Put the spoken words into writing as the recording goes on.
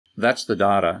That's the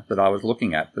data that I was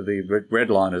looking at. The red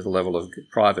line is the level of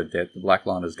private debt. The black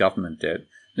line is government debt.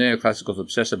 Neoclassicals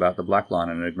obsess about the black line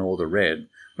and ignore the red.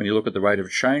 When you look at the rate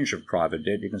of change of private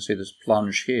debt, you can see this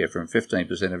plunge here from 15%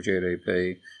 of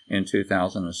GDP in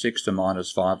 2006 to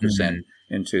minus 5%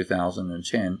 in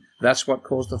 2010. That's what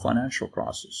caused the financial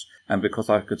crisis. And because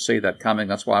I could see that coming,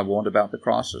 that's why I warned about the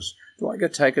crisis. Do I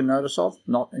get taken notice of?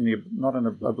 Not in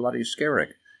a bloody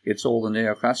skerrick. It's all the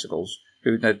neoclassicals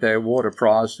who they award a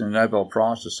prize, a Nobel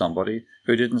Prize to somebody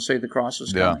who didn't see the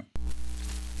crisis coming.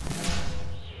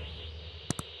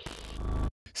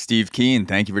 Steve Keen,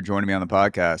 thank you for joining me on the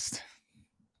podcast.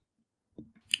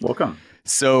 Welcome.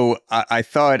 So I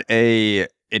thought an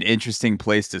interesting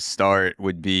place to start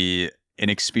would be an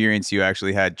experience you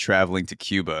actually had traveling to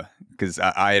Cuba, because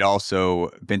I had also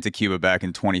been to Cuba back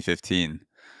in 2015.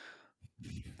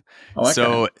 Oh, okay.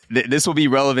 So this will be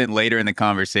relevant later in the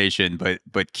conversation,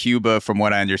 but Cuba, from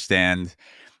what I understand,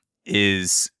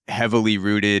 is heavily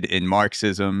rooted in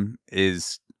Marxism,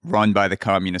 is run by the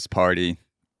Communist Party.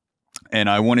 And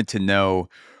I wanted to know,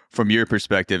 from your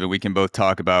perspective, and we can both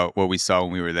talk about what we saw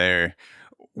when we were there,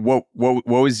 what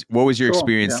was your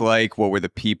experience like? What were the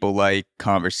people like?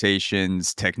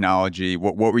 Conversations, technology?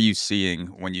 What were you seeing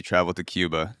when you traveled to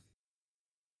Cuba?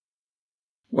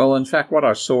 Well, in fact, what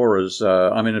I saw is,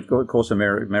 of course,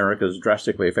 America's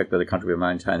drastically affected the country by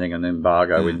maintaining an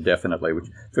embargo indefinitely, which,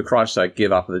 for Christ's sake,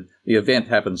 give up. The event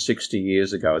happened 60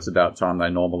 years ago. It's about time they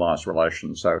normalised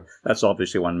relations. So that's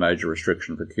obviously one major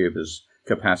restriction for Cuba's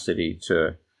capacity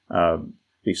to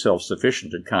be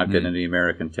self-sufficient. It can't get any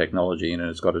American technology in, and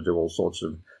it's got to do all sorts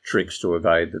of tricks to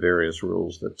evade the various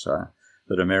rules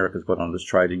that America's put on its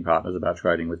trading partners about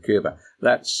trading with Cuba.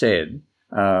 That said,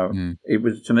 it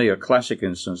was, to me, a classic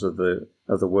instance of the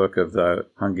work of the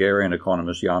Hungarian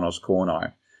economist János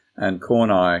Kornai. And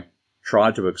Kornai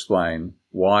tried to explain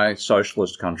why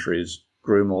socialist countries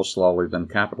grew more slowly than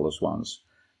capitalist ones.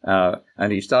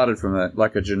 And he started from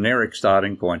a generic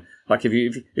starting point. Like if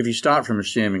you start from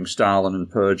assuming Stalin and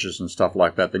purges and stuff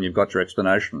like that, then you've got your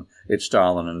explanation. It's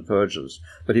Stalin and purges.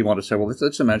 But he wanted to say, well,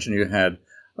 let's imagine you had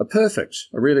a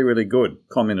really, really good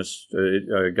communist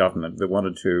government that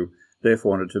wanted to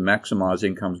maximize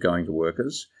incomes going to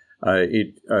workers.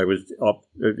 It was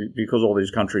because all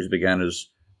these countries began as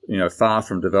far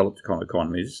from developed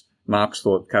economies. Marx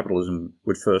thought capitalism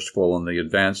would first fall on the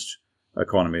advanced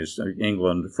economies,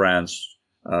 England, France,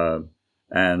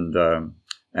 and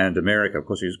America. Of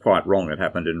course, he was quite wrong. It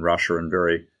happened in Russia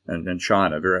and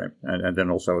China, and then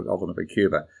also ultimately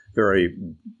Cuba, very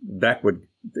backward,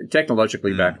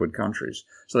 technologically backward countries.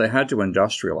 So they had to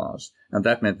industrialize, and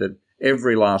that meant that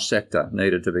every last sector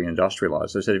needed to be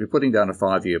industrialized. They said, if you're putting down a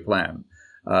 5-year plan,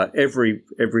 every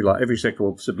sector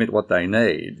will submit what they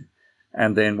need,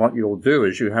 and then what you'll do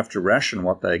is you have to ration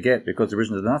what they get because there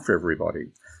isn't enough for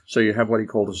everybody. So you have what he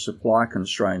called a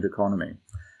supply-constrained economy.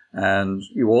 And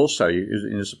you also,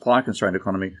 in a supply-constrained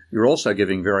economy, you're also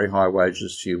giving very high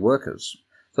wages to your workers.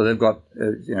 So they've got,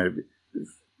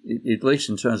 at least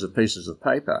in terms of pieces of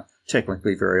paper,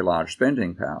 technically very large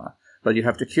spending power, but you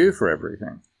have to queue for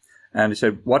everything. And he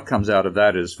said what comes out of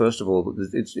that is, first of all,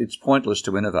 it's pointless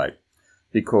to innovate,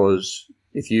 because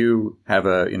if you have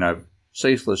a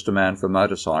ceaseless demand for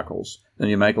motorcycles, then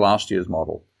you make last year's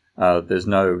model. There's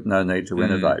no need to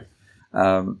innovate,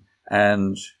 and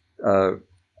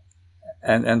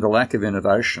the lack of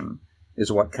innovation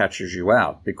is what catches you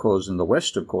out, because in the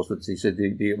West, of course, he said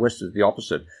the West is the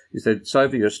opposite. He said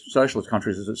socialist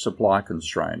countries are supply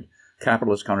constrained,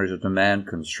 capitalist countries are demand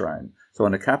constrained. So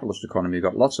in a capitalist economy, you've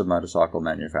got lots of motorcycle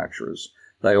manufacturers.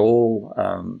 They all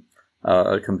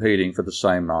are competing for the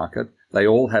same market. They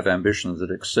all have ambitions that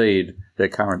exceed their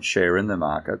current share in the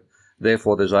market.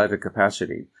 Therefore, there's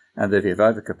overcapacity. And if you have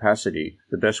overcapacity,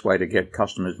 the best way to get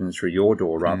customers in through your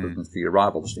door rather than through your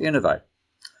rival is to innovate.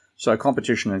 So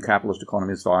competition in capitalist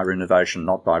economies is via innovation,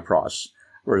 not by price.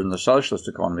 Whereas in the socialist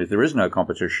economies, there is no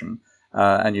competition,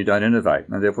 and you don't innovate,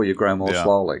 and therefore you grow more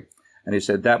slowly. And he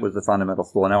said that was the fundamental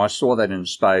flaw. Now, I saw that in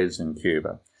spades in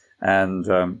Cuba. And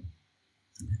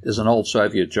there's an old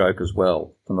Soviet joke as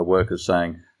well from the workers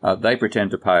saying, they pretend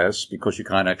to pay us because you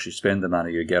can't actually spend the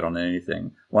money you get on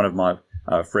anything. One of my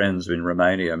friends in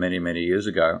Romania many, many years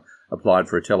ago applied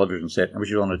for a television set, and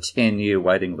she was on a 10-year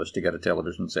waiting list to get a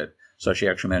television set. So she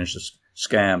actually managed to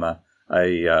scam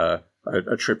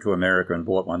a trip to America and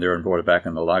bought one there and brought it back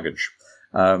in the luggage.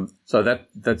 So that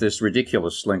this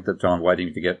ridiculous length of time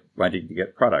waiting to get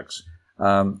products.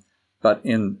 But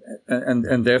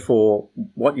therefore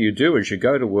what you do is you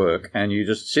go to work and you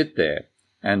just sit there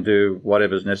and do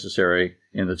whatever's necessary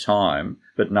in the time,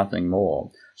 but nothing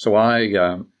more. So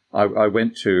I I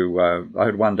went to, I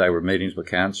had one day where meetings were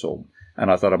cancelled,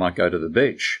 and I thought I might go to the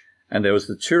beach. And there was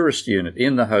the tourist unit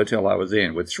in the hotel I was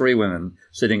in with 3 women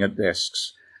sitting at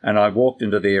desks. And I walked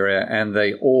into the area, and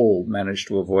they all managed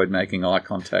to avoid making eye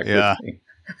contact with me.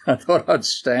 I thought I'd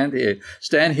stand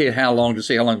here how long to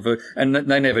see how long, and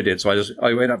they never did. So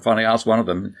I went up finally, asked one of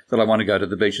them that I want to go to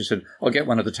the beach. He said, I'll get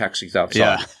one of the taxis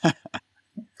outside. Yeah.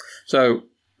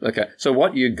 So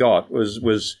what you got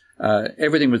was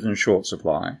everything was in short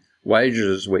supply.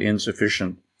 Wages were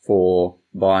insufficient for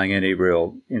buying any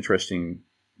real interesting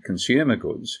consumer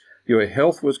goods. Your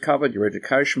health was covered. Your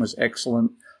education was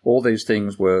excellent. All these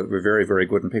things were very, very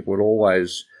good, and people would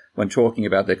always, when talking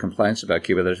about their complaints about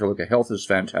Cuba, they say, look, health is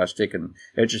fantastic and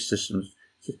education systems.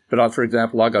 But for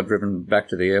example, I got driven back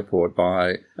to the airport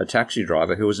by a taxi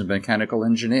driver who was a mechanical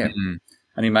engineer. Mm-hmm.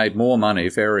 And he made more money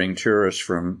ferrying tourists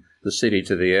from the city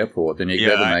to the airport than he could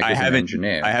ever make as an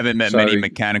engineer. I haven't met many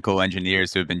mechanical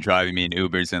engineers who have been driving me in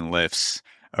Ubers and Lyfts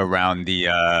around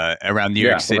around New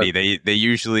York City. They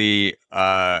usually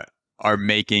are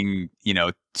making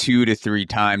 2 to 3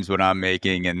 times what I'm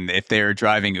making, and if they're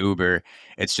driving Uber,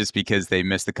 it's just because they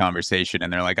missed the conversation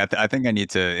and they're like, I think I need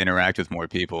to interact with more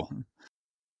people.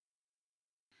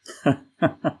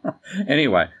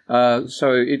 Anyway,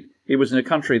 so it was in a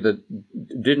country that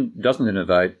doesn't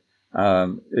innovate.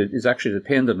 It is actually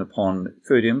dependent upon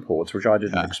food imports, which I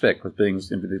didn't expect, because being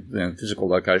in the physical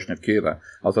location of Cuba,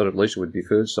 I thought at least it would be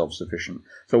food self-sufficient.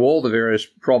 So all the various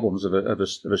problems of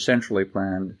a centrally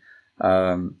planned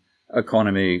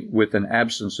economy with an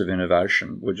absence of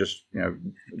innovation were just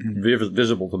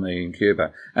visible to me in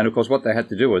Cuba. And of course, what they had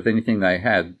to do with anything they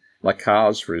had, like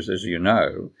cars, as you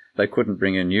know, they couldn't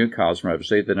bring in new cars from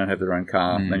overseas. They don't have their own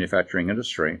car manufacturing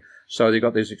industry. So you've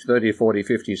got these 30, 40,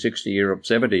 50,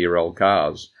 70-year-old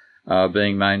cars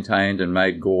being maintained and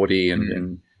made gaudy,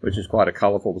 and which is quite a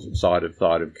colourful side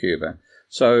of Cuba.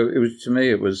 So to me,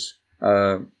 it was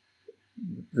the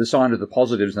sign of the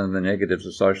positives and the negatives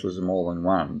of socialism all in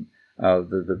one.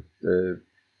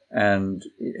 And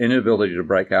inability to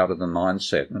break out of the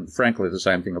mindset. And frankly, the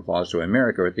same thing applies to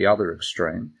America at the other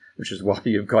extreme, which is why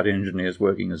you've got engineers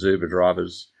working as Uber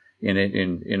drivers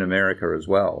in America as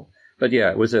well. But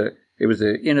yeah, it was an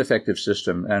ineffective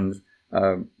system, and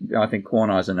I think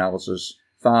Kornai's analysis is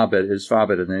far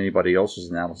better than anybody else's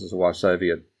analysis of why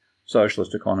Soviet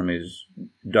socialist economies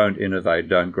don't innovate,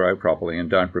 don't grow properly, and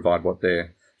don't provide what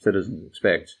their citizens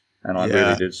expect. And I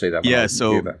really did see that when I was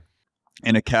in Cuba.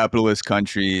 In a capitalist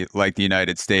country like the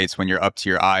United States, when you're up to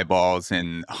your eyeballs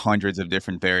in hundreds of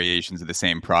different variations of the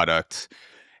same product,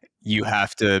 you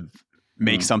have to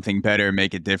make something better,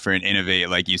 make it different, innovate,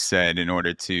 like you said, in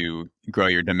order to grow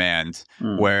your demand.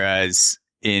 Whereas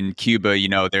in Cuba,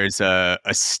 there's a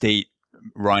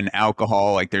state-run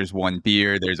alcohol, like there's one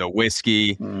beer, there's a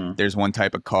whiskey, there's one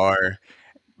type of car.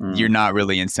 You're not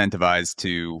really incentivized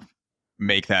to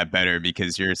make that better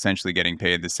because you're essentially getting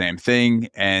paid the same thing,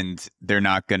 and they're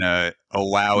not going to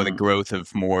allow the growth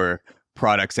of more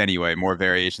products anyway. More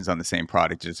variations on the same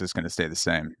product is just going to stay the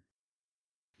same.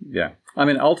 Yeah. I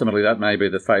mean, ultimately, that may be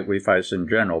the fate we face in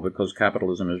general, because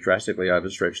capitalism has drastically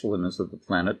overstretched the limits of the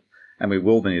planet, and we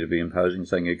will need to be imposing,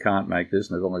 saying you can't make this,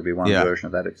 and there's only be one version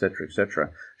of that, etc.,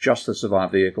 just to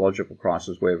survive the ecological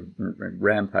crisis we're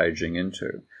rampaging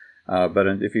into. But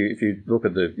if you look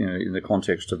at in the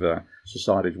context of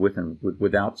societies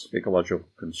without ecological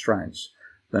constraints,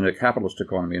 then a capitalist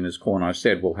economy, and as Kornai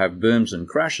said, will have booms and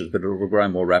crashes, but it will grow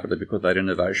more rapidly because of that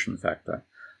innovation factor.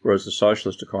 Whereas the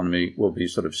socialist economy will be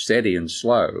sort of steady and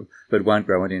slow, but won't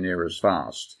grow any near as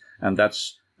fast. And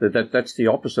that's the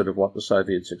opposite of what the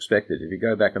Soviets expected. If you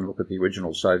go back and look at the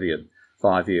original Soviet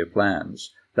 5-year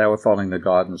plans, they were following the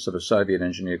guidance of a Soviet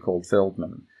engineer called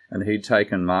Feldman. And he'd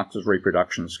taken Marx's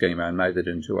reproduction schema and made it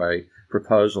into a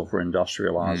proposal for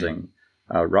industrializing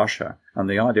Russia. And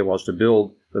the idea was to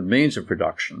build the means of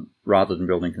production rather than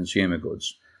building consumer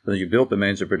goods. When you built the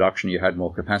means of production, you had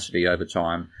more capacity over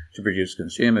time to produce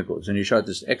consumer goods. And you showed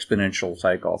this exponential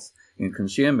takeoff in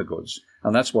consumer goods.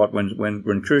 And that's what,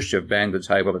 when Khrushchev banged the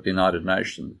table at the United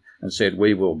Nations and said,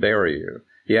 we will bury you,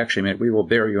 he actually meant we will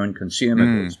bury you in consumer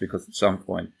goods, because at some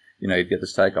point, you'd get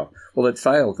this takeoff. Well, it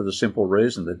failed for the simple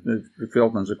reason that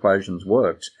Feldman's equations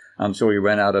worked until you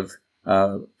ran out of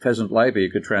peasant labour you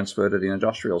could transfer to the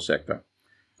industrial sector.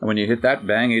 And when you hit that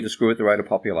bang, you just grew at the rate of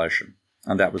population.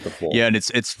 And that was the flaw. Yeah, and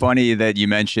it's funny that you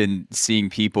mentioned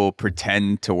seeing people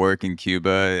pretend to work in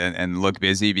Cuba and look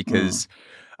busy, because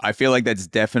I feel like that's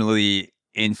definitely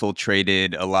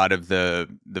infiltrated a lot of the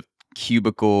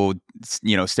cubicle,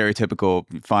 stereotypical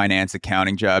finance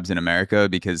accounting jobs in America,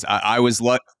 because I was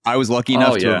lucky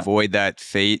enough to avoid that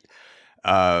fate.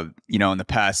 in the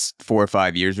past 4 or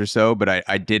 5 years or so, but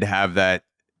I did have that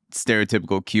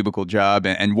stereotypical cubicle job.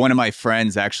 And one of my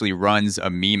friends actually runs a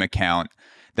meme account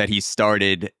that he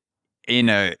started in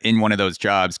one of those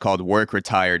jobs called Work,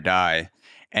 Retire, Die.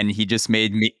 And he just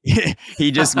made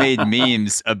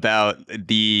memes about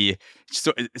the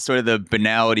sort of the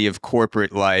banality of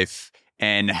corporate life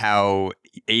and how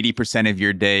 80% of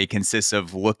your day consists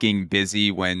of looking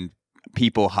busy when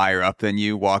people higher up than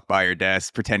you walk by your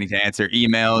desk, pretending to answer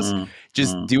emails,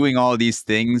 doing all these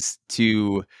things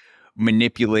to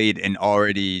manipulate an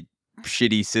already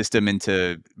shitty system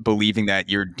into believing that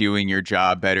you're doing your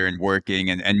job better and working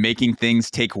and making things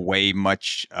take way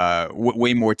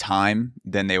more time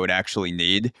than they would actually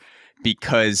need,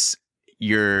 because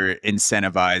you're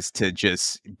incentivized to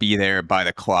just be there by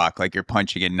the clock, like you're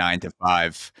punching in 9 to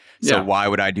 5. So why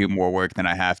would I do more work than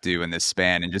I have to in this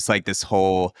span? And just like this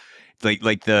whole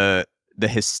like the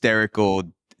hysterical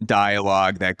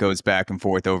dialogue that goes back and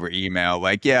forth over email,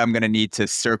 like, yeah, I'm going to need to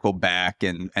circle back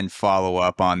and follow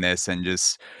up on this. And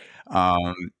just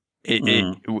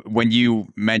when you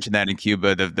mentioned that in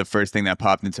Cuba, the first thing that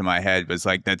popped into my head was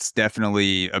like, that's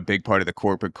definitely a big part of the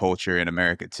corporate culture in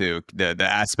America too. The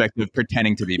aspect of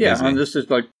pretending to be busy. And this is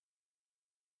like,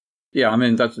 I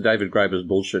mean, that's David Graeber's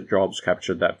Bullshit Jobs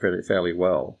captured that fairly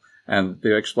well. And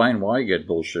to explain why you get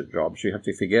bullshit jobs, you have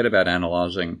to forget about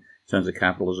analyzing in terms of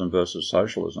capitalism versus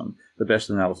socialism. The best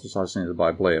analysis I've seen is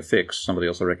by Blair Fix. Somebody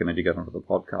else I recommend you get onto the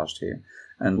podcast here.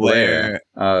 And Blair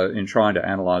in trying to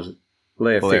analyze it,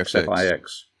 Blair Fix,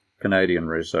 F-I-X, Canadian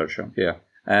researcher. Yeah.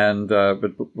 And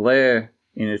but Blair,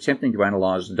 in attempting to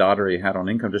analyze data he had on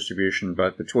income distribution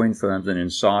both between firms and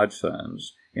inside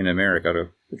firms in America,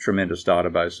 a tremendous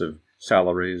database of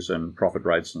salaries and profit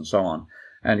rates and so on.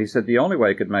 And he said the only way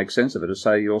he could make sense of it is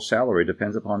say your salary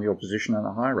depends upon your position in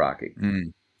the hierarchy.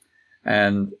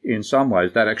 And in some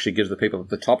ways, that actually gives the people at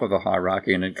the top of the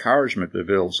hierarchy an encouragement to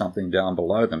build something down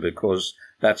below them, because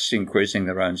that's increasing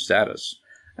their own status.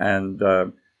 And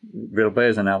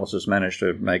Blair's analysis managed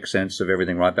to make sense of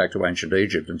everything right back to ancient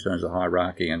Egypt in terms of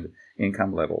hierarchy and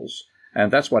income levels.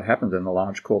 And that's what happened in the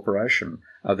large corporation.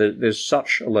 There's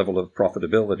such a level of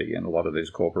profitability in a lot of these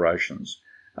corporations.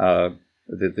 The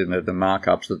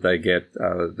markups that they get,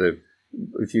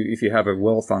 if you have a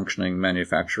well-functioning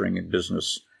manufacturing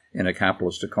business in a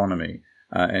capitalist economy,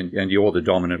 and you're the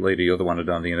dominant leader, you're the one who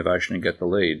done the innovation and get the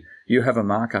lead, you have a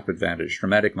markup advantage,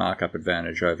 dramatic markup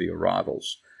advantage over your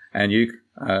rivals. And you,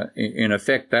 in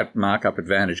effect, that markup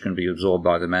advantage can be absorbed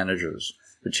by the managers,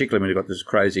 particularly when you've got this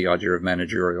crazy idea of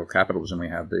managerial capitalism we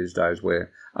have these days,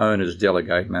 where owners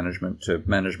delegate management to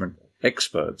management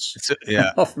experts.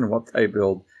 And often what they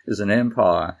build is an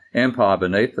empire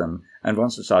beneath them. And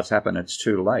once it starts happening, it's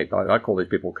too late. I call these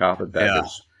people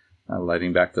carpetbaggers,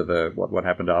 relating back to what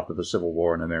happened after the Civil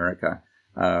War in America.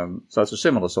 So it's a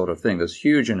similar sort of thing. There's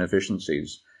huge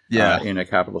inefficiencies in a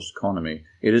capitalist economy.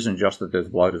 It isn't just that there's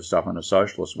bloated stuff in a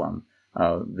socialist one.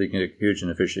 You get huge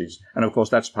inefficiencies. And, of course,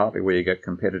 that's partly where you get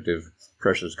competitive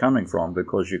pressures coming from,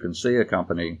 because you can see a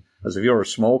company, as if you're a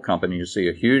small company, you see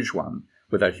a huge one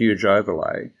with that huge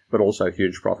overlay, but also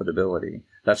huge profitability.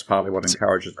 That's partly what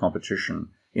encourages competition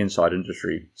inside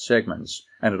industry segments.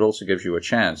 And it also gives you a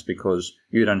chance because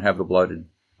you don't have the bloated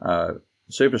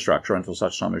superstructure until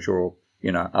such time as you're,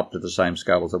 up to the same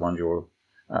scale as the one you're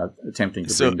attempting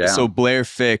to bring down. So Blair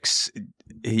Fix,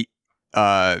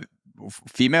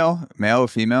 female, male or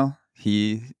female?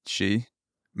 He, she?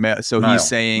 Male. So he's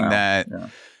saying that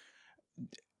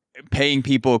paying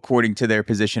people according to their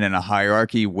position in a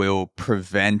hierarchy will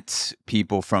prevent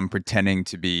people from pretending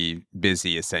to be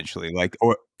busy, essentially.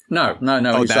 No.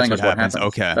 He's saying that's what happens.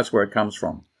 Okay. That's where it comes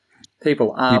from.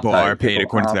 People are paid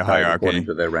according to their hierarchy. According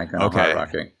to their rank in a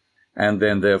hierarchy. And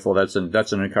then, therefore, that's an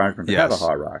encouragement to have a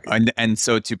hierarchy. And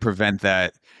so to prevent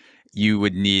that, you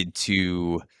would need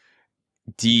to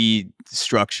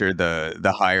destructure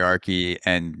the hierarchy.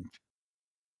 And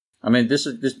I mean,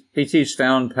 he's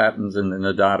found patterns in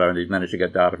the data, and he's managed to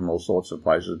get data from all sorts of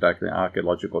places, back to the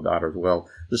archaeological data as well.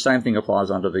 The same thing applies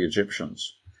under the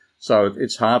Egyptians. So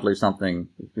it's hardly something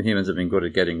the humans have been good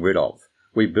at getting rid of.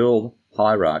 We build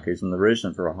hierarchies, and the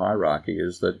reason for a hierarchy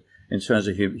is that in terms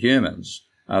of humans,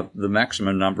 the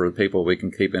maximum number of people we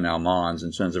can keep in our minds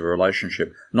in terms of a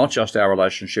relationship, not just our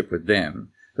relationship with them,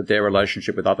 but their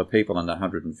relationship with other people in the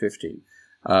 150.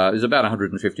 There's about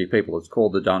 150 people. It's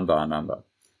called the Dunbar number.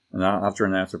 And after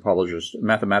an anthropologist,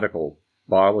 mathematical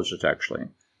biologist actually,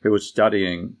 who was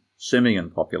studying simian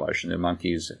population, the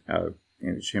monkeys,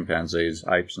 chimpanzees,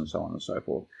 apes, and so on and so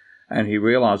forth. And he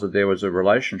realized that there was a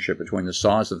relationship between the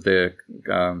size of their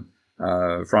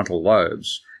frontal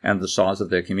lobes and the size of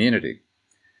their community.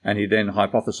 And he then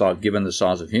hypothesized, given the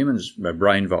size of humans'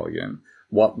 brain volume,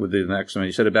 what would be the maximum.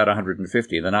 He said about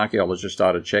 150. Then archaeologists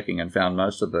started checking and found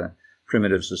most of the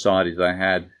primitive societies they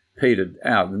had petered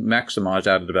out, maximized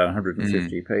out at about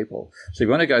 150 people. So if you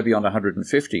want to go beyond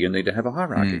 150, you need to have a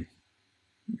hierarchy.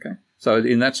 Okay. So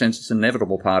in that sense, it's an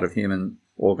inevitable part of human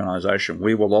organization.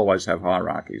 We will always have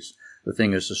hierarchies. The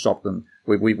thing is to stop them.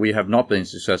 We have not been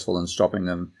successful in stopping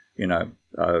them,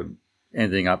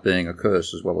 ending up being a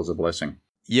curse as well as a blessing.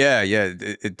 Yeah.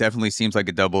 It definitely seems like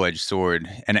a double-edged sword.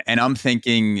 And I'm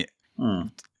thinking,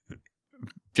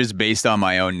 just based on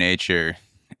my own nature,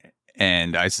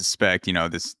 and I suspect,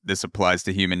 this applies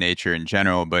to human nature in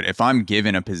general, but if I'm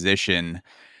given a position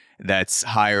that's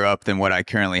higher up than what I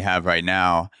currently have right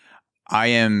now, I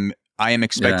am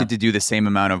expected to do the same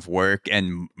amount of work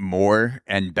and more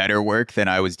and better work than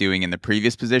I was doing in the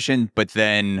previous position. But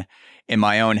then in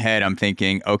my own head, I'm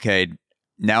thinking, okay,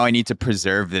 now I need to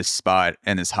preserve this spot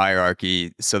and this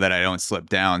hierarchy so that I don't slip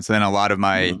down. So then a lot of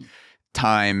my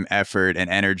time, effort, and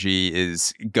energy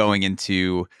is going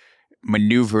into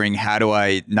maneuvering how do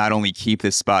I not only keep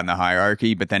this spot in the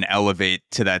hierarchy, but then elevate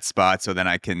to that spot so then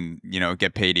I can,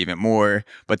 get paid even more.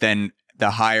 But then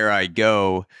the higher I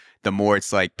go, the more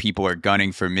it's like people are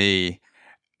gunning for me.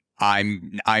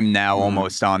 I'm now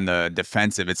almost on the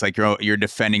defensive. It's like you're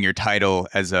defending your title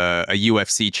as a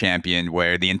UFC champion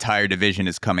where the entire division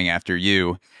is coming after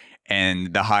you.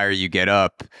 And the higher you get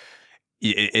up,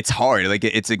 it's hard. Like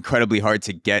it's incredibly hard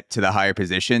to get to the higher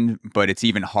position, but it's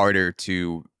even harder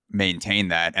to maintain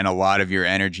that. And a lot of your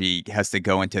energy has to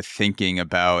go into thinking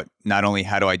about not only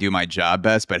how do I do my job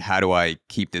best, but how do I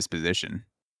keep this position?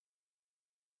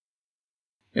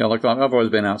 Yeah, look, I've always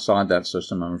been outside that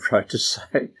system, I'm afraid to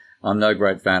say. I'm no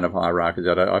great fan of hierarchies.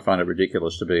 I find it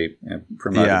ridiculous to be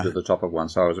promoted to the top of one.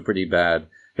 So I was a pretty bad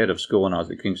head of school when I was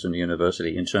at Kingston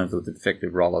University in terms of the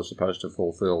effective role I was supposed to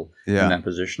fulfill in that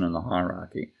position in the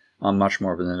hierarchy. I'm much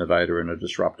more of an innovator and a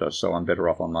disruptor, so I'm better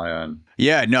off on my own.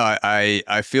 Yeah, no,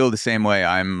 I feel the same way.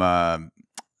 I'm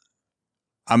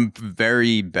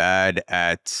very bad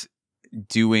at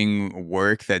doing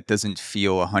work that doesn't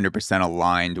feel 100%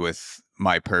 aligned with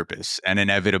my purpose, and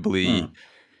inevitably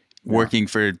working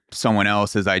for someone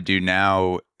else as I do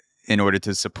now in order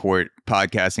to support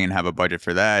podcasting and have a budget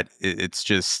for that. It's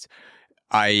just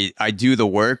I do the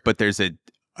work, but there's a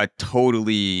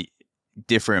totally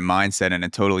different mindset and a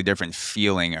totally different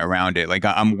feeling around it. Like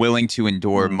I'm willing to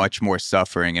endure much more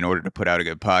suffering in order to put out a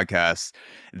good podcast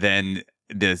than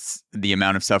the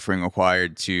amount of suffering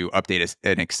required to update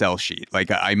an Excel sheet.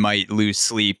 Like I might lose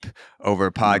sleep over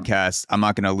a podcast. I'm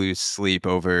not going to lose sleep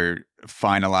over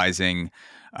finalizing,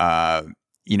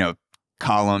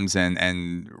 columns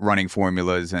and running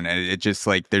formulas. And it just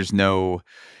like, there's no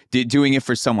doing it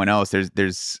for someone else.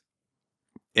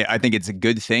 I think it's a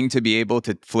good thing to be able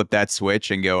to flip that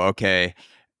switch and go, okay,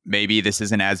 maybe this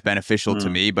isn't as beneficial to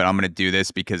me, but I'm going to do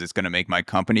this because it's going to make my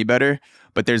company better.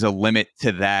 But there's a limit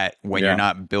to that when you're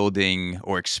not building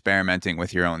or experimenting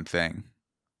with your own thing.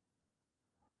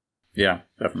 Yeah,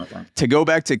 definitely. To go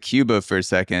back to Cuba for a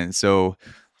second. So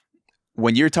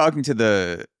when you're talking to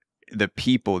the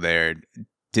people there,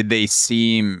 did they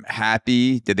seem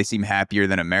happy? Did they seem happier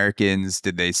than Americans?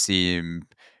 Did they seem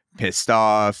pissed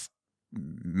off?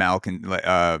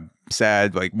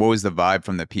 Sad? Like, what was the vibe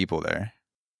from the people there?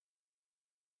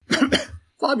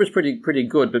 Vibe was pretty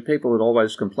good, but people would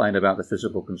always complain about the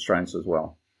physical constraints as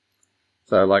well.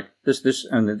 So, like this is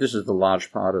the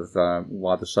large part of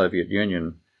why the Soviet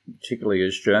Union, particularly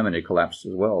East Germany, collapsed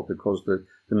as well, because the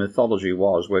mythology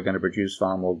was we're going to produce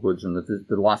far more goods, and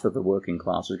the life of the working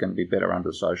class is going to be better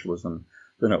under socialism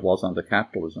than it was under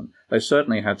capitalism. They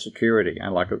certainly had security,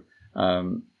 and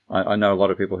I know a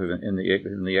lot of people who in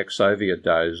the ex-Soviet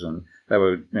days, and they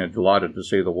were delighted to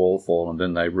see the wall fall, and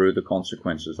then they rue the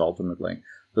consequences ultimately.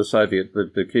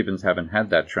 The Cubans haven't had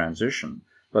that transition,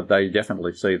 but they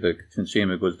definitely see the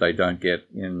consumer goods they don't get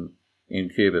in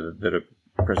Cuba that are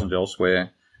present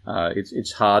elsewhere.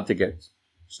 It's hard to get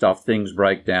stuff. Things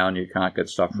break down. You can't get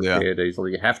stuff repaired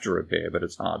easily. You have to repair, but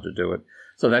it's hard to do it.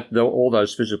 So that all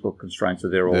those physical constraints are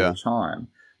there all the time.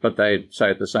 But they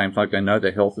say at the same time, they know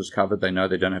their health is covered. They know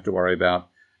they don't have to worry about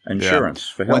insurance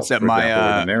for health. What's that?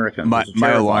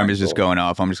 My alarm is just going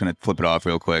off. I'm just going to flip it off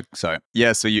real quick. Sorry.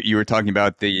 Yeah. So you were talking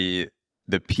about the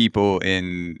people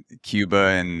in Cuba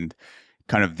and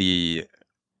kind of the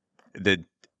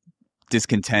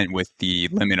discontent with the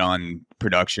limit on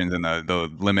productions and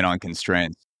the limit on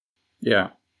constraints. Yeah.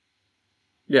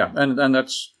 Yeah. And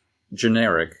that's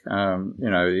generic.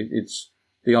 It's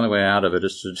the only way out of it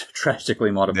is to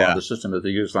drastically modify the system that the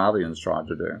Yugoslavians tried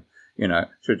to do.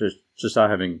 To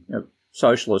start having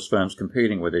socialist firms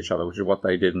competing with each other, which is what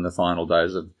they did in the final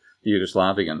days of the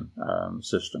Yugoslavian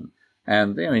system.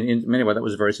 And I mean, in many ways, that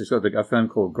was very successful. A firm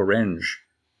called Gorenj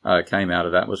came out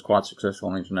of that, was quite successful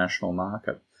in the international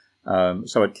market.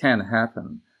 So it can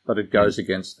happen, but it goes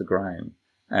against the grain.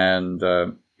 And,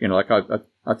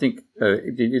 I think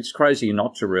it's crazy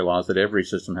not to realize that every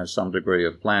system has some degree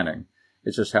of planning.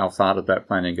 It's just how far did that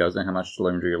planning goes and how much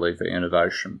room do you leave for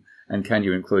innovation? And can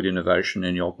you include innovation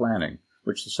in your planning,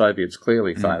 which the Soviets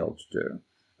clearly failed to do.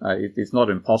 It's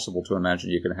not impossible to imagine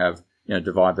you can have,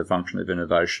 divide the function of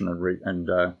innovation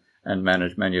and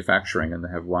manage manufacturing and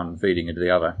have one feeding into the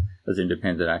other as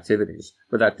independent activities.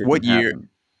 But that didn't happen.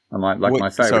 My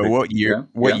favorite. So what year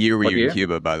were you in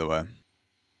Cuba, by the way?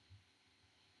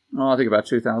 Oh, I think about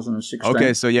 2016.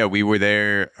 Okay, so yeah, we were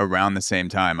there around the same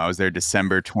time. I was there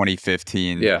December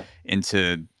 2015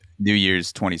 into New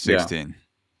Year's 2016.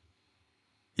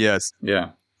 Yeah. Yes.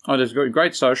 Yeah. Oh, there's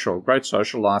great social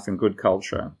life and good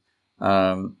culture,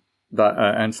 but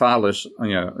and far less.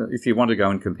 If you want to go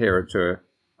and compare it to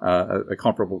a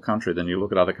comparable country, then you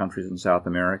look at other countries in South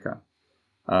America.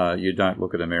 You don't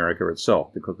look at America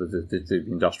itself because the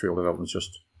industrial development is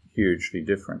just hugely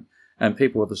different. And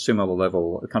people with a similar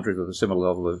level, countries with a similar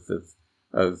level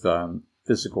of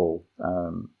physical,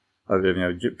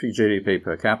 GDP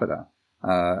per capita,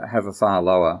 have a far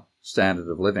lower standard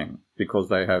of living because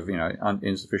they have,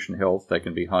 insufficient health. They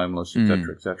can be homeless,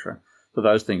 etc., etc. So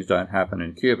those things don't happen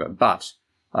in Cuba. But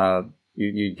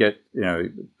you get,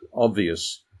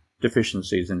 obvious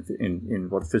deficiencies in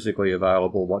what's physically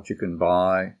available, what you can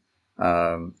buy.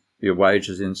 Your wage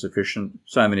is insufficient.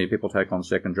 So many people take on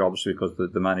second jobs because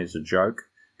the money is a joke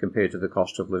compared to the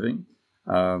cost of living.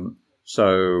 It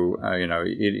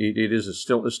is a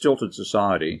stilted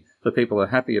society. The people are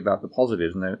happy about the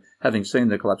positives, and having seen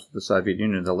the collapse of the Soviet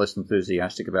Union, they're less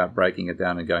enthusiastic about breaking it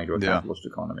down and going to a capitalist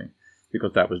economy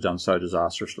because that was done so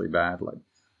disastrously badly.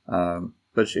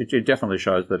 But it definitely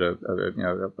shows that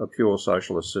a pure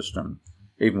socialist system,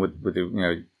 even with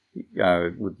the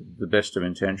best of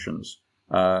intentions,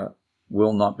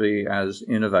 will not be as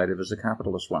innovative as a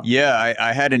capitalist one. Yeah,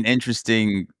 I had an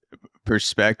interesting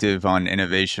perspective on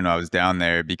innovation while I was down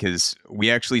there because we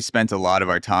actually spent a lot of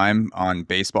our time on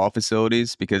baseball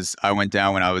facilities because I went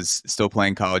down when I was still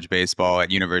playing college baseball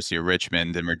at University of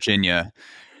Richmond in Virginia,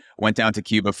 went down to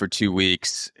Cuba for 2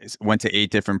 weeks, went to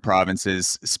 8 different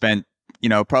provinces, spent,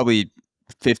 probably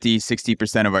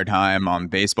 50-60% of our time on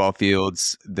baseball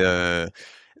fields, the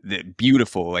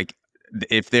beautiful, like,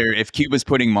 if Cuba's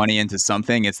putting money into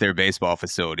something, it's their baseball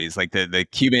facilities. Like the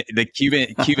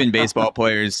Cuban baseball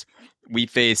players, we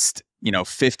faced,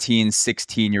 15,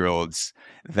 16-year-olds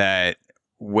that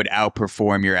would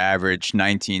outperform your average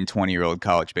 19, 20-year-old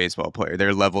college baseball player.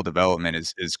 Their level development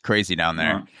is crazy down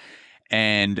there. Uh-huh.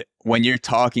 And when you're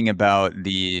talking about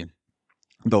the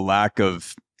lack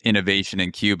of innovation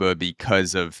in Cuba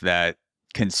because of that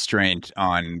constraint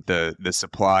on the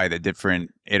supply, the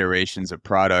different iterations of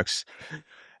products,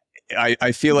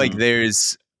 I feel like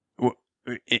there's,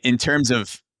 in terms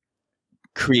of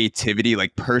creativity,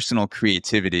 like personal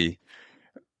creativity,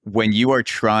 when you are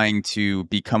trying to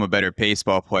become a better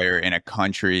baseball player in a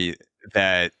country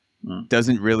that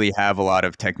doesn't really have a lot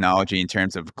of technology in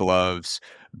terms of gloves,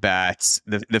 bats,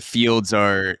 the fields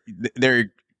they're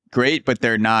great, but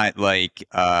they're not like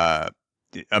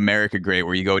America great,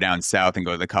 where you go down south and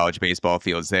go to the college baseball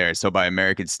fields there. So by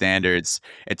American standards,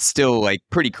 it's still like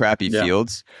pretty crappy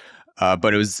fields.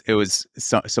 But it was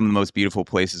some of the most beautiful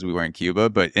places we were in Cuba.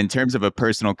 But in terms of a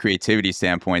personal creativity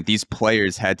standpoint, these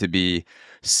players had to be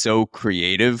so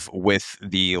creative with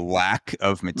the lack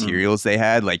of materials they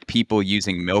had, like people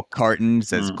using milk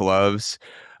cartons as gloves,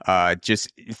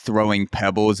 just throwing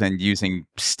pebbles and using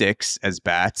sticks as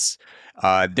bats.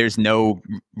 There's no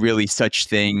really such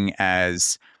thing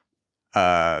as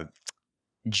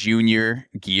junior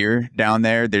gear down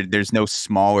there. There's no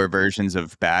smaller versions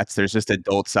of bats. There's just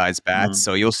adult-sized bats.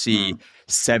 So you'll see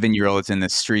 7-year-olds in the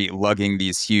street lugging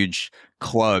these huge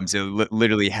clubs,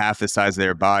 literally half the size of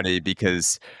their body,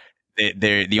 because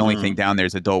they're the only thing down there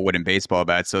is adult wooden baseball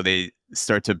bats. So they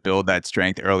start to build that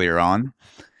strength earlier on.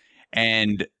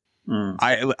 And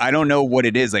I don't know what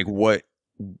it is, like what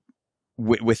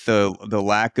with the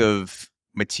lack of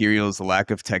materials, the lack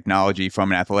of technology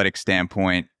from an athletic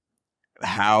standpoint,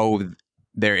 how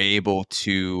they're able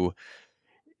to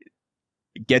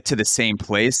get to the same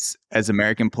place as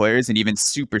American players and even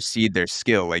supersede their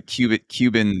skill. Like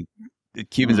Cubans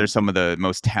are some of the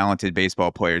most talented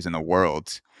baseball players in the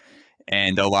world.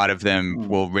 And a lot of them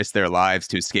will risk their lives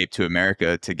to escape to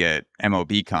America to get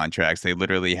MLB contracts. They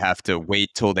literally have to wait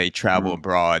till they travel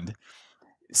abroad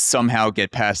somehow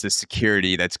get past the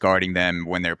security that's guarding them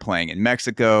when they're playing in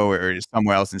Mexico or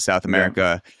somewhere else in South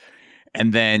America,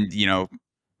 and then, you know,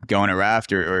 go on a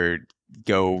raft or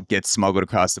go get smuggled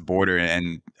across the border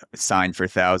and signed for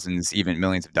thousands, even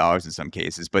millions of dollars in some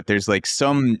cases. But there's like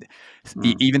some,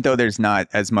 even though there's not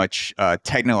as much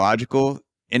technological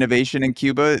innovation in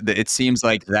Cuba, it seems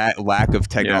like that lack of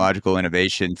technological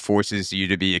innovation forces you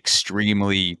to be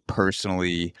extremely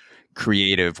personally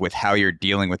creative with how you're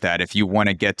dealing with that if you want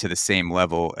to get to the same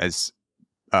level as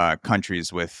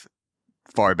countries with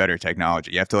far better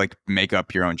technology. You have to like make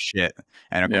up your own shit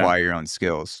and acquire your own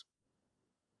skills.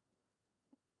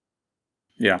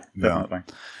 Yeah, definitely.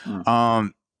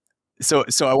 So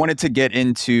I wanted to get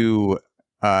into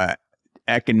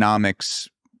economics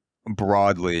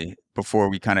broadly before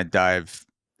we kind of dive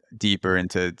deeper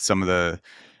into some of the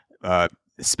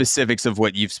specifics of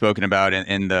what you've spoken about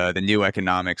in the New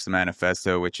Economics, the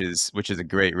Manifesto, which is a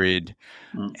great read.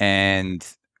 And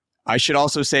I should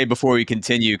also say before we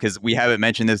continue, because we haven't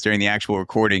mentioned this during the actual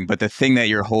recording, but the thing that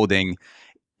you're holding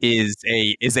is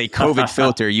a COVID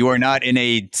filter. You are not in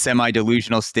a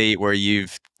semi-delusional state where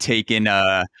you've taken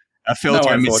a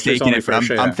filter and mistaken it for.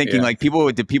 I'm thinking like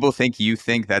do people think you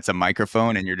think that's a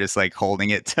microphone and you're just like holding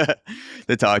it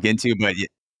to talk into? But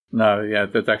no,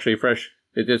 that's actually fresh.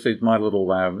 It's my little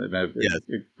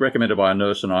recommended by a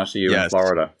nurse in ICU in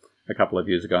Florida a couple of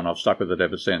years ago, and I've stuck with it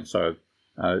ever since. So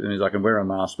it means I can wear a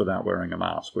mask without wearing a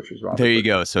mask, which is right. There you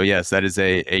go. So yes, that is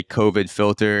a COVID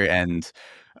filter. And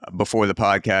before the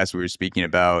podcast, we were speaking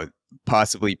about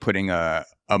possibly putting a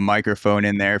microphone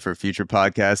in there for future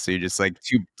podcasts. So you're just like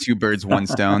two birds, one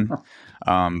stone.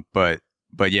 But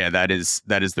yeah, that is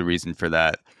the reason for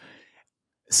that.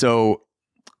 So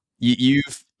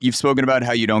you've spoken about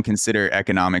how you don't consider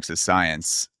economics a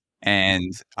science,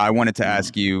 and I wanted to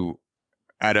ask you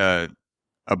at a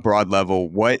broad level,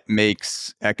 what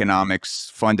makes economics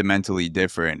fundamentally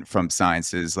different from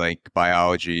sciences like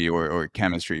biology or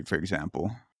chemistry, for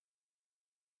example?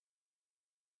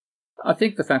 I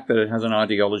think the fact that it has an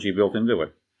ideology built into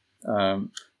it.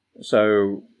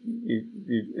 So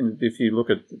if you look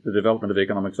at the development of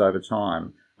economics over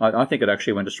time, I think it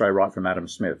actually went astray right from Adam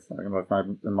Smith.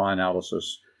 In my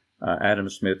analysis, Adam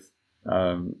Smith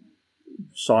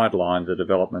sidelined the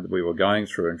development that we were going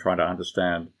through and trying to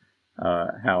understand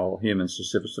how human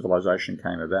civilization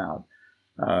came about.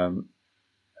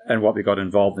 And what we got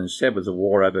involved in instead was a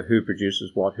war over who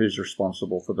produces what, who's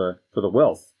responsible for the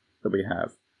wealth that we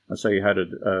have. And so you had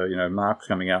Marx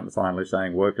coming out and finally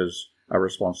saying workers are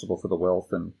responsible for the wealth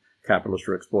and capitalists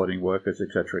are exploiting workers,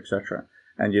 etc., etc.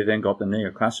 And you then got the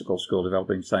neoclassical school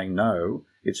developing, saying no,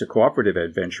 it's a cooperative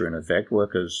adventure in effect.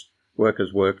 Workers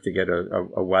work to get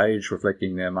a wage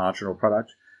reflecting their marginal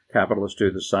product. Capitalists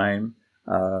do the same.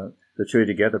 The two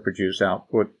together produce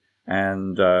output,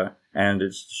 and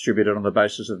it's distributed on the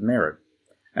basis of merit.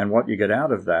 And what you get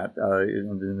out of that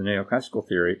in the neoclassical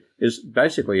theory is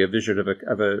basically a vision of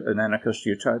an anarchist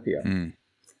utopia.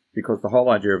 Because the whole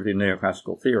idea of the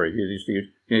neoclassical theory is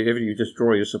if you just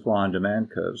draw your supply and demand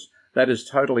curves, that is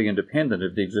totally independent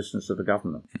of the existence of the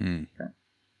government. Okay?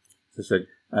 So,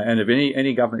 and if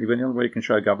any government, if anybody can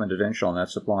show government intervention on that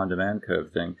supply and demand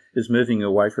curve thing, is moving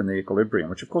away from the equilibrium,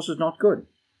 which of course is not good.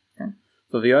 Okay?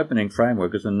 So the opening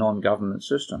framework is a non-government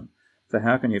system. So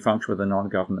how can you function with a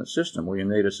non-government system? Well, you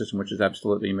need a system which is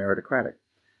absolutely meritocratic.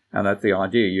 And that's the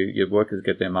idea. Your workers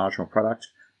get their marginal product.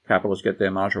 Capitalists get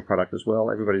their marginal product as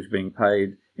well. Everybody's being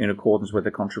paid in accordance with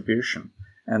their contribution.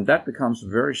 And that becomes a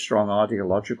very strong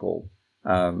ideological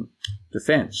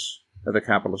defense of a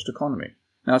capitalist economy.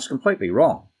 Now, it's completely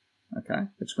wrong. Okay?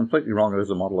 It's completely wrong as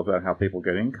a model about how people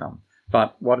get income.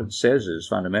 But what it says is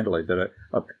fundamentally that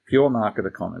a pure market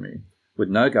economy with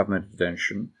no government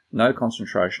intervention, no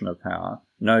concentration of power,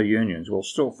 no unions will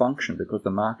still function because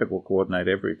the market will coordinate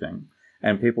everything,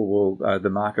 and the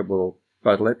market will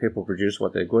both let people produce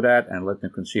what they're good at and let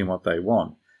them consume what they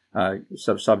want,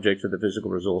 subject to the physical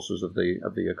resources of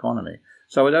the economy.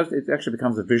 So it actually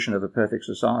becomes a vision of a perfect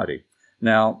society.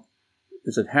 Now,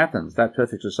 as it happens, that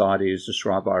perfect society is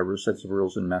described by sets of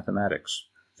rules in mathematics.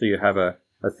 So you have a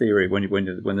theory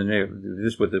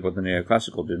this was what the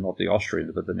neoclassical did, not the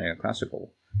Austrian, but the neoclassical,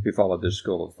 who followed this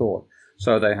school of thought.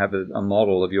 So they have a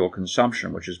model of your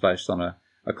consumption, which is based on a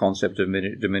concept of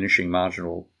diminishing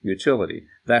marginal utility.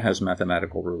 That has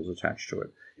mathematical rules attached to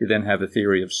it. You then have a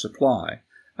theory of supply,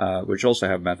 which also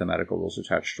have mathematical rules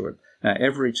attached to it. Now,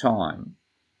 every time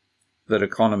that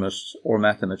economists or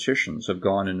mathematicians have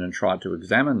gone in and tried to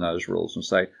examine those rules and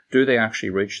say, do they actually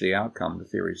reach the outcome the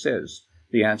theory says?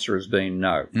 The answer has been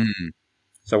no.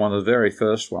 So one of the very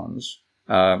first ones,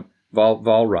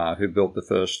 Volra, who built the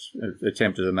first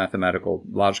attempt at a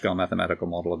large-scale mathematical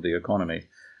model of the economy,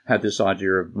 had this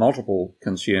idea of multiple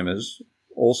consumers,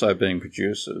 also being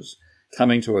producers,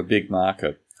 coming to a big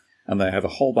market, and they have a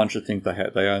whole bunch of things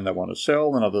they own, they want to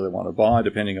sell, and other they want to buy,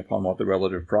 depending upon what the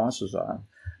relative prices are.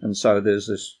 And so there's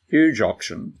this huge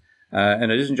auction,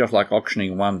 and it isn't just like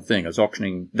auctioning one thing, it's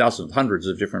auctioning dozens, hundreds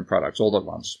of different products all at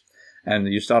once. And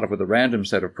you start off with a random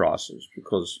set of prices,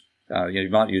 because you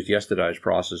might use yesterday's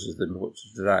prices as the inputs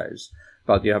to today's,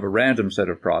 but you have a random set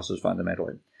of prices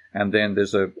fundamentally. And then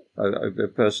there's a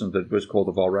person that was called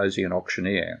the Volrasian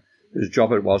auctioneer, whose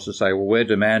job it was to say, well, where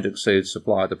demand exceeds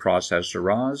supply, the price has to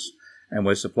rise, and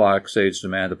where supply exceeds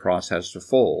demand, the price has to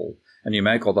fall. And you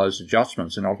make all those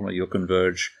adjustments, and ultimately you'll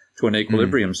converge to an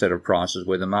equilibrium set of prices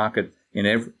where the market,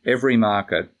 in every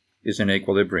market, is in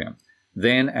equilibrium.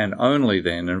 Then and only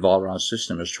then, in Volra's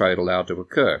system, is trade allowed to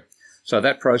occur. So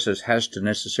that process has to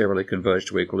necessarily converge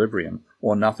to equilibrium,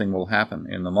 or nothing will happen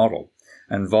in the model.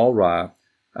 And Volra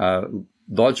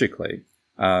logically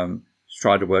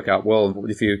tried to work out, well,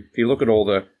 if you look at all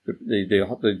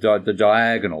the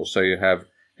diagonals, so you have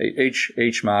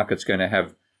each market's going to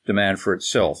have demand for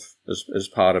itself as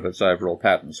part of its overall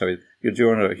pattern. So you're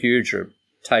doing a huge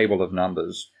table of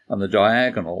numbers, and the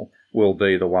diagonal will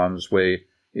be the ones where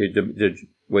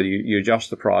you adjust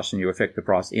the price and you affect the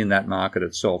price in that market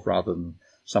itself rather than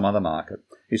some other market.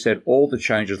 He said all the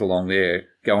changes along there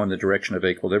go in the direction of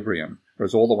equilibrium,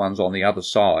 whereas all the ones on the other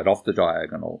side, off the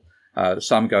diagonal,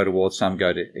 some go towards, some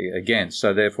go against.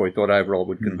 So therefore he thought overall it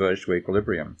would converge to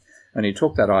equilibrium. And he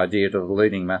took that idea to the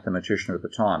leading mathematician at the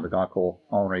time, a guy called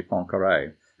Henri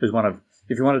Poincaré, who's one of,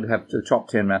 if you wanted to have the top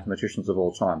 10 mathematicians of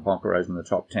all time, Poincaré's in the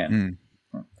top 10.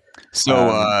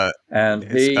 So, and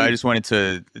I just wanted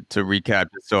to recap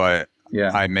so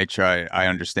I make sure I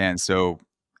understand. So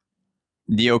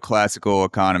neoclassical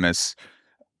economists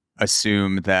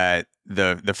assume that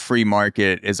the free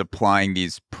market is applying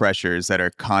these pressures that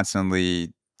are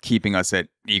constantly keeping us at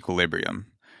equilibrium.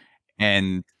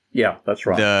 And yeah, that's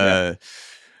right.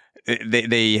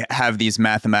 They have these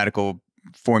mathematical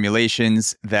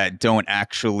formulations that don't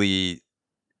actually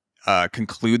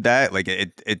conclude that. Like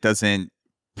it doesn't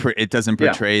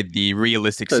portray the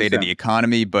realistic state of the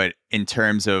economy, but in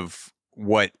terms of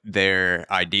what their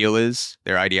ideal is,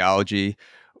 their ideology,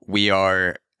 we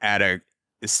are at a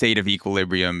state of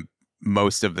equilibrium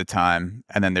most of the time,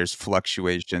 and then there's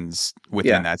fluctuations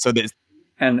within that. So there's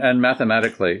and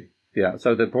mathematically,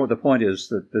 so the point is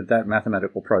that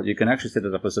mathematical approach, you can actually set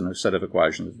it up as a set of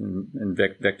equations in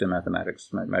vector mathematics,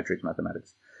 matrix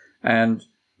mathematics, and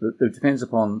it depends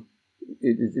upon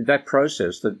that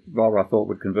process that Volra thought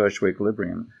would converge to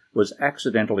equilibrium was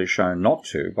accidentally shown not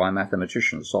to by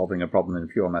mathematicians solving a problem in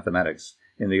pure mathematics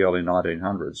in the early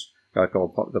 1900s. A guy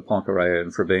called the Poincaré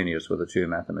and Frobenius were the two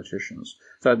mathematicians.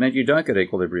 So it meant you don't get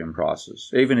equilibrium prices.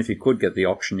 Even if you could get the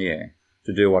auctioneer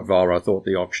to do what Volra thought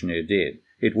the auctioneer did,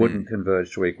 it wouldn't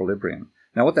converge to equilibrium.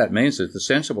 Now, what that means is the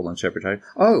sensible interpretation,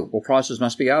 prices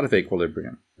must be out of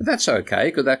equilibrium. But that's okay,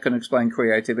 because that can explain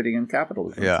creativity and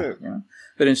capitalism too. You know?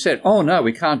 But instead, no,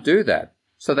 we can't do that.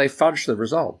 So they fudged the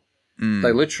result.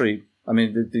 They literally,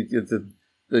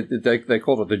 they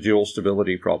called it the dual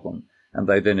stability problem, and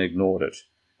they then ignored it.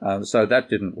 So that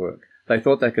didn't work. They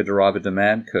thought they could derive a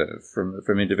demand curve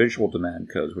from individual demand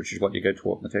curves, which is what you get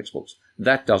taught in the textbooks.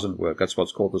 That doesn't work. That's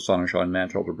what's called the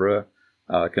Sonnenschein-Mantel-de-Breuer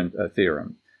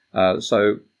theorem.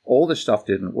 So all this stuff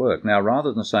didn't work. Now,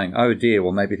 rather than saying, oh dear,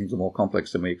 well, maybe things are more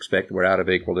complex than we expect, we're out of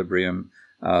equilibrium,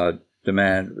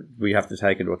 demand, we have to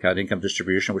take into account income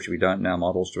distribution, which we don't now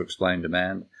models to explain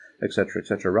demand, etc.,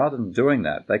 etc. Rather than doing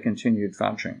that, they continued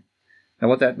fudging. Now,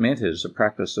 what that meant is a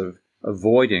practice of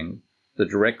avoiding the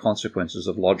direct consequences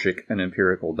of logic and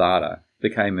empirical data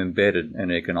became embedded in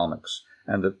economics.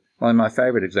 And one of my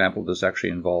favorite examples of this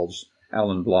actually involves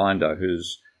Alan Blinder,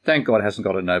 who's, thank God, hasn't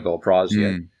got a Nobel Prize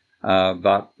yet,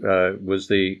 but was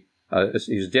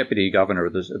he's deputy governor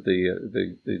of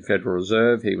the Federal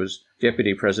Reserve. He was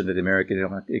deputy president of the American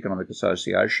Economic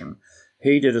Association.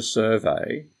 He did a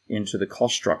survey into the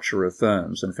cost structure of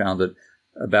firms and found that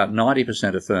about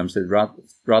 90% of firms,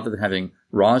 rather than having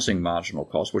rising marginal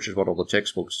costs, which is what all the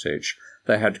textbooks teach,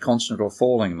 they had constant or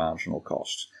falling marginal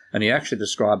costs. And he actually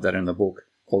described that in the book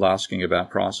called Asking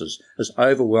About Prices as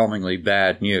overwhelmingly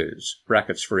bad news,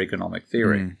 brackets for economic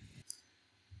theory.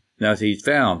 Now, he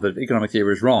found that economic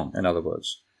theory is wrong, in other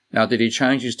words. Now, did he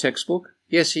change his textbook?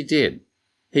 Yes, he did.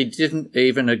 He didn't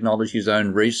even acknowledge his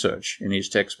own research in his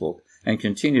textbook and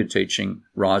continued teaching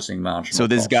rising marginal costs. So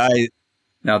this guy...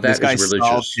 Now, that is religious.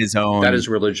 Solved his own, that is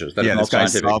religious. That is not this guy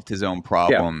scientific. Solved his own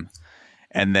problem.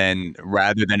 And then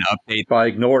rather than update, by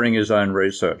ignoring his own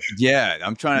research. yeah,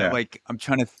 I'm trying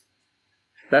to.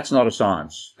 That's not a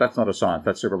science. That's not a science.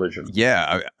 That's a religion.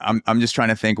 Yeah, I'm just trying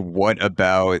to think what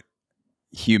about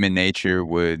human nature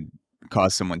would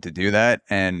cause someone to do that,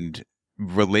 and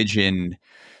religion.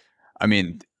 I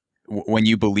mean, when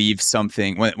you believe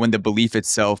something, when the belief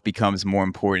itself becomes more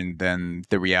important than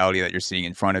the reality that you're seeing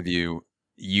in front of you,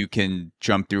 you can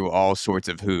jump through all sorts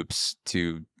of hoops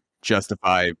to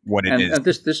justify what it is. And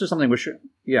this is something which,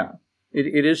 yeah,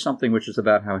 it is something which is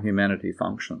about how humanity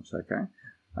functions. Okay,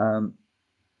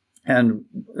 and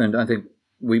I think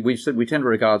we tend to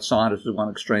regard scientists at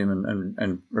one extreme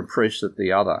and priests at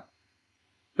the other,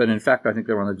 but in fact I think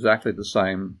they're on exactly the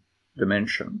same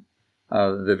dimension.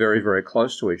 They're very, very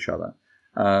close to each other.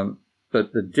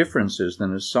 But the difference is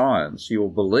then in science, you'll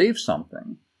believe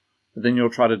something, but then you'll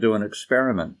try to do an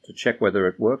experiment to check whether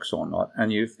it works or not,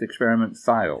 and if the experiment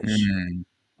fails,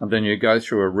 and then you go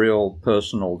through a real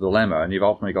personal dilemma, and you've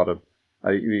ultimately got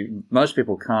most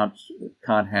people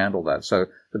can't handle that. So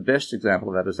the best example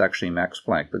of that is actually Max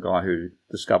Planck, the guy who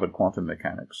discovered quantum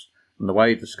mechanics. And the way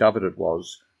he discovered it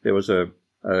was there was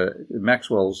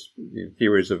Maxwell's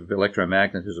theories of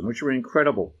electromagnetism, which were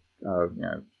incredible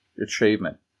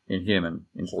achievement in human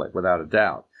intellect, without a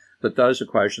doubt. But those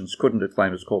equations couldn't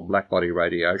explain what's called black-body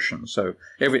radiation. So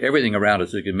everything around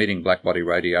us is emitting black-body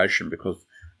radiation because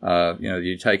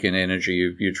you take in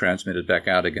energy, you transmit it back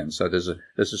out again. So there's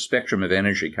a spectrum of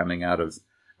energy coming out of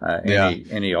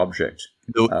any object.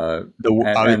 I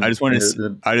just wanted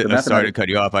to. Sorry to cut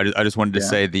you off. I just wanted to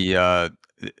say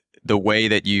the way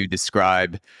that you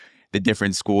describe the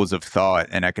different schools of thought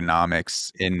and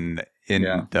economics in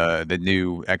the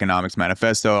new economics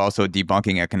manifesto, also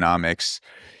debunking economics,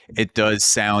 it does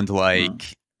sound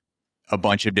like a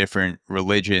bunch of different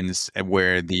religions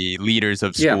where the leaders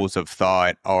of schools of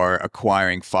thought are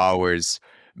acquiring followers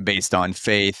based on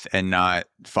faith and not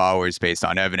followers based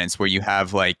on evidence, where you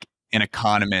have like an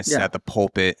economist at the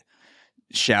pulpit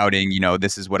shouting,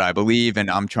 this is what I believe,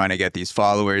 and I'm trying to get these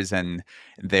followers, and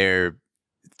their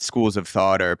schools of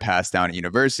thought are passed down at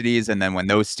universities. And then when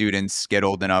those students get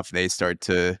old enough, they start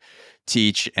to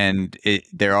teach. And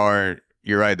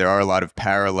you're right, there are a lot of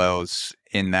parallels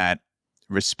in that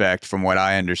respect, from what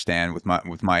I understand with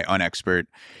my unexpert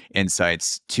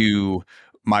insights, to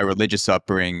my religious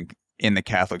upbringing in the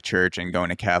Catholic Church and going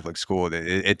to Catholic school.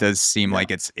 It does seem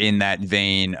like it's in that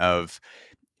vein of,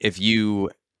 if you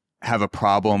have a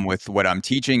problem with what I'm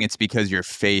teaching, it's because your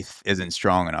faith isn't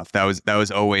strong enough. That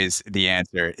was always the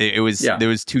answer. There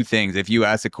was two things. If you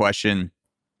ask a question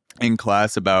in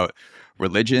class about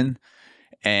religion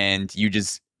and you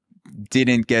just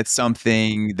didn't get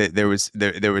something, that there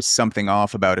was something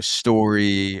off about a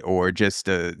story, or just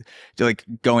like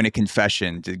going to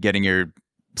confession, to getting your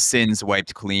sins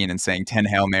wiped clean and saying 10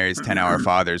 Hail Marys, 10 Our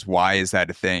Fathers. Why is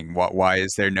that a thing? Why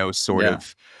is there no sort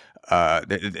of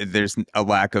there's a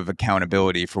lack of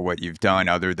accountability for what you've done,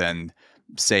 other than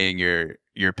saying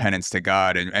your penance to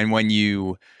God? And when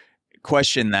you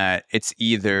question that, it's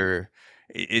either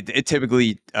it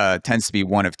typically tends to be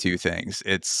one of two things.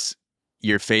 It's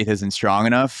your faith isn't strong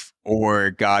enough, or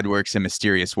God works in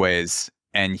mysterious ways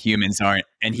and humans aren't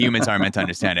meant to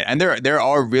understand it. And there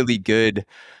are really good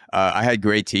I had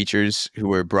great teachers who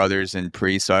were brothers and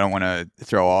priests, so I don't want to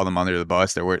throw all of them under the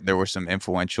bus. There were some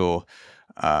influential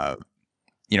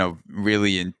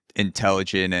really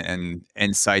intelligent and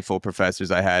insightful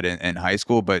professors I had in high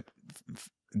school, but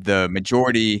the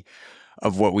majority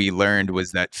of what we learned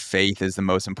was that faith is the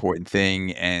most important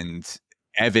thing, and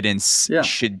evidence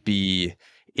should be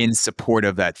in support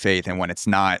of that faith. And when it's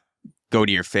not, go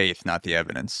to your faith, not the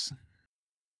evidence.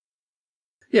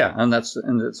 Yeah, and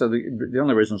so the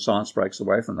only reason science breaks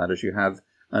away from that is you have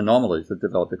anomalies that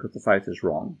develop because the faith is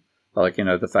wrong. Like,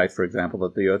 the faith, for example,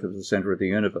 that the Earth is the center of the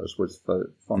universe was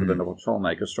for fundamental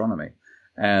Ptolemaic astronomy.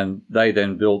 And they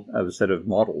then built a set of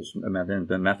models,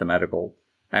 the mathematical,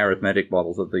 arithmetic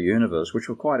models of the universe, which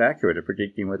were quite accurate at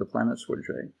predicting where the planets would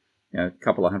be, a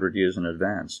couple of hundred years in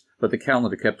advance. But the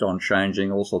calendar kept on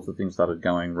changing, all sorts of things started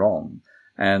going wrong.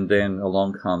 And then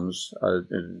along comes a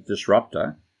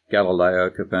disruptor, Galileo,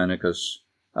 Copernicus,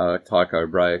 Tycho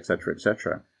Brahe,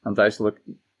 etc., and they said, look,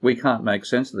 we can't make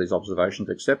sense of these observations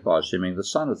except by assuming the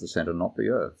sun is the center, not the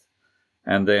Earth.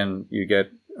 And then you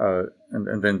get,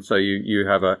 and then so you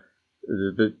have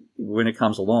when it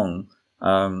comes along,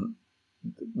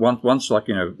 once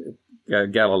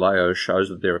Galileo shows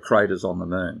that there are craters on the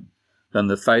moon, then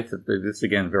the faith that this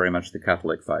again very much the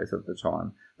Catholic faith at the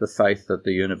time, the faith that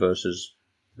the universe is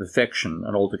perfection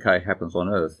and all decay happens on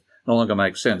Earth, no longer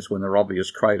makes sense when there are obvious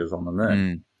craters on the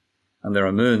moon. and there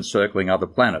are moons circling other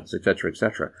planets, etc.,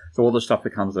 etc. So all this stuff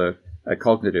becomes a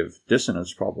cognitive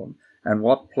dissonance problem. And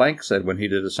what Planck said when he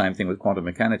did the same thing with quantum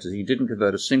mechanics is he didn't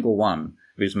convert a single one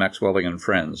of his Maxwellian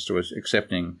friends to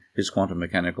accepting his quantum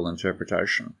mechanical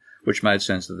interpretation, which made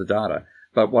sense of the data.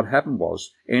 But what happened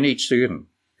was, any student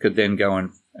could then go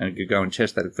and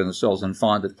test that for themselves and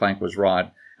find that Planck was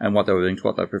right and what they were doing to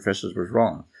what their professors was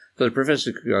wrong. So the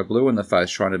professor could go blue in the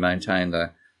face trying to maintain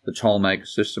the Ptolemaic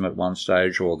system at one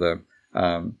stage or the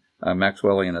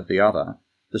Maxwellian at the other.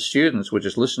 The students would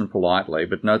just listen politely,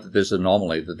 but note that there's an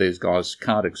anomaly that these guys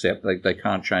can't accept. They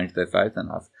can't change their faith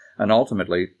enough. And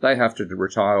ultimately, they have to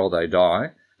retire or they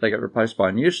die. They get replaced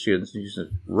by new students. And you say,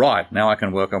 right, now I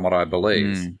can work on what I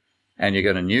believe. And you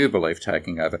get a new belief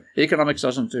taking over. Economics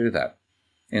doesn't do that.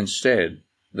 Instead,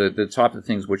 the type of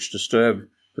things which disturb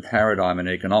the paradigm in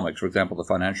economics, for example, the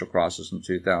financial crisis in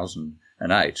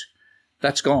 2008,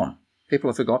 that's gone. People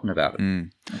have forgotten about it.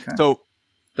 Okay? So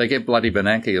they get bloody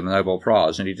Bernanke the Nobel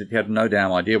Prize, and he had no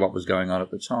damn idea what was going on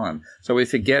at the time. So we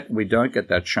forget, we don't get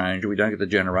that change, we don't get the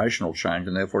generational change,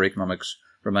 and therefore economics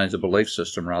remains a belief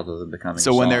system rather than becoming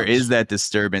So science. When there is that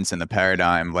disturbance in the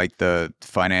paradigm, like the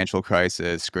financial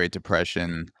crisis, Great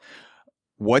Depression,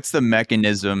 what's the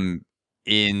mechanism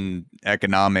in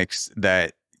economics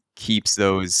that keeps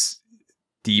those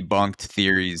debunked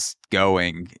theories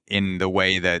going in the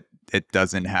way that it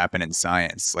doesn't happen in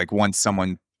science? Like once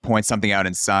someone points something out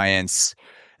in science,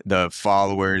 the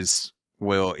followers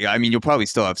will, I mean, you'll probably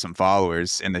still have some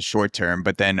followers in the short term,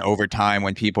 but then over time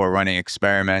when people are running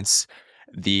experiments,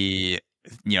 if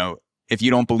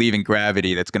you don't believe in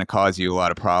gravity, that's going to cause you a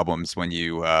lot of problems when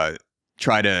you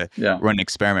try to run an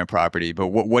experiment properly. But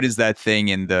what is that thing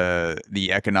in the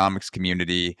economics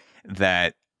community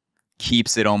that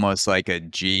keeps it almost like a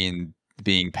gene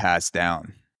being passed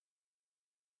down?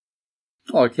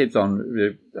 Oh, it keeps on.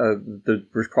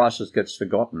 The crisis gets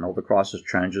forgotten, or the crisis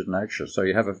changes nature. So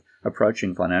you have an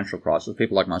approaching financial crisis.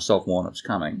 People like myself warn it's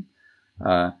coming.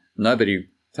 Nobody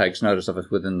takes notice of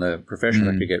it within the profession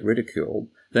that could get ridiculed.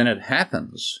 Then it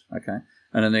happens, okay?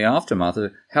 And in the aftermath,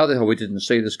 how the hell we didn't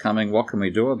see this coming? What can we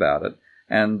do about it?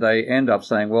 And they end up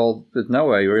saying, well, there's no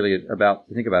way really to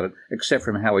think about it except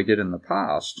from how we did in the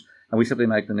past. And we simply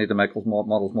need to make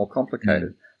models more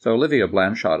complicated. So Olivier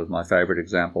Blanchard is my favorite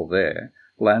example there.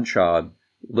 Blanchard,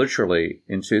 literally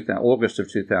in August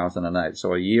of 2008,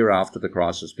 so a year after the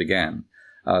crisis began,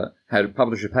 had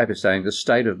published a paper saying the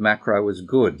state of macro is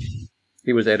good.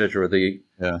 He was editor of the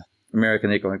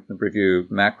American Economic Review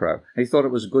Macro. He thought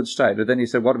it was a good state. But then he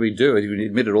said, what do we do? He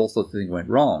admitted all sorts of things went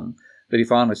wrong. But he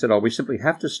finally said, we simply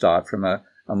have to start from a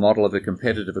model of a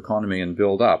competitive economy and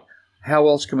build up. How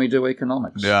else can we do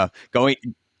economics?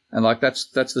 And that's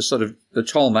the sort of the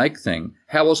Ptolemaic thing.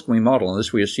 How else can we model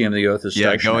unless we assume the Earth is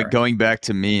stationary? Going back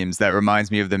to memes, that reminds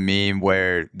me of the meme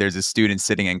where there's a student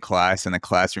sitting in class and the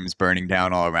classroom is burning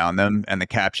down all around them, and the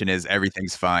caption is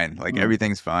 "Everything's fine." Like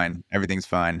everything's fine, everything's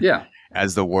fine. Yeah.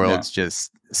 As the world's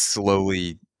just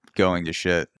slowly going to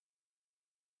shit.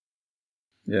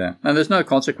 Yeah, and there's no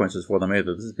consequences for them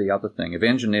either. This is the other thing. If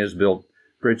engineers built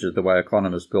bridges the way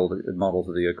economists build models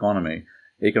of the economy,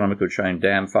 economic would change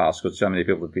damn fast because so many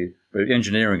people would be,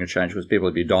 engineering would change because people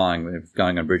would be dying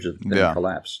going on bridges that then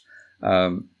collapse.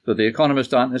 But the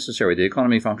economists aren't necessary. The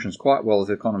economy functions quite well if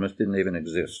the economists didn't even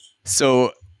exist.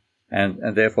 So, and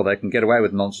therefore they can get away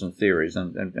with nonsense theories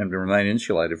and remain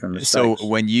insulated from mistakes. So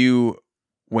when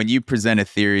you present a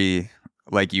theory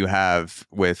like you have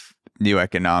with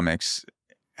Neoeconomics,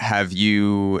 has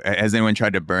anyone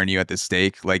tried to burn you at the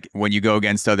stake? Like when you go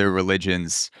against other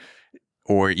religions,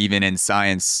 or even in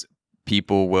science,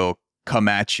 people will come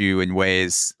at you in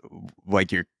ways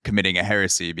like you're committing a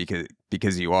heresy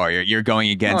because you're going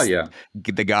against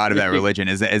the God of that religion.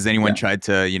 Has anyone tried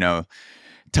to,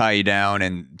 tie you down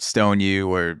and stone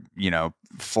you or,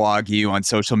 flog you on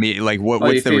social media? Like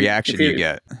what's the reaction you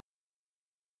get?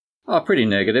 Oh, pretty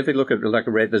negative. If you look at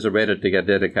there's a Reddit to get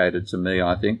dedicated to me,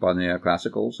 I think, by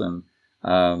Neoclassicals, and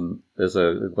there's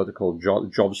what they call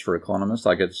jobs for economists.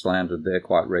 I get slandered there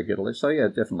quite regularly. So yeah,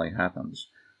 it definitely happens.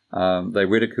 They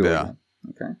ridicule me.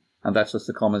 Okay, and that's just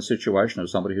the common situation of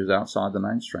somebody who's outside the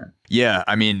mainstream. Yeah,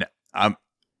 I mean,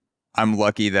 I'm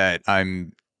lucky that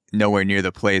I'm nowhere near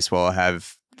the place where I'll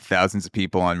have thousands of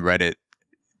people on Reddit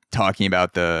talking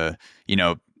about the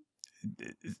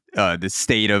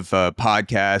state of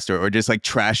podcast or just like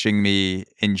trashing me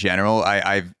in general.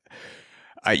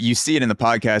 You see it in the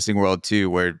podcasting world too,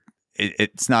 where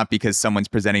it's not because someone's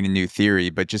presenting a new theory,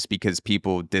 but just because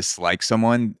people dislike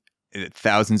someone,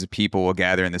 thousands of people will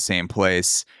gather in the same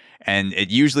place, and it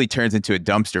usually turns into a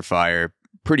dumpster fire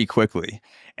pretty quickly.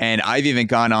 And I've even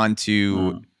gone on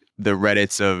to the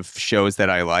Reddits of shows that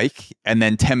I like, and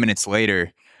then 10 minutes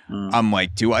later, I'm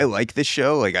like, do I like this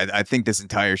show? Like, I think this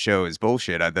entire show is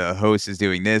bullshit. The host is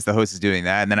doing this, the host is doing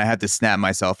that, and then I have to snap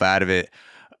myself out of it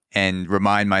and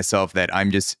remind myself that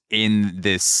I'm just in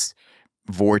this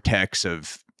vortex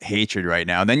of hatred right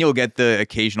now. And then you'll get the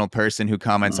occasional person who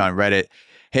comments on Reddit,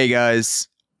 hey guys,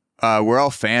 we're all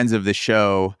fans of the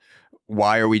show.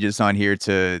 Why are we just on here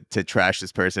to trash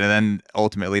this person? And then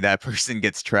ultimately that person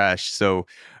gets trashed. So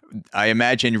I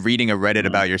imagine reading a Reddit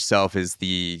about yourself is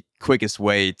the quickest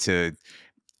way to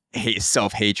hate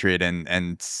self-hatred,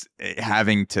 and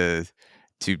having to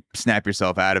snap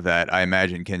yourself out of that, I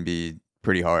imagine, can be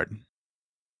pretty hard.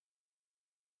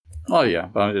 Oh yeah,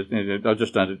 I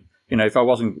just don't. If I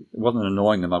wasn't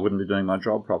annoying them, I wouldn't be doing my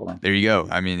job properly. There you go.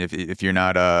 I mean, if you're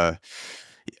not,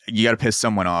 you got to piss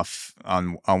someone off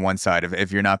on one side.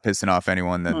 If you're not pissing off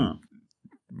anyone, then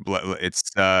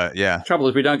it's yeah. Trouble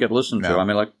is we don't get listened to. I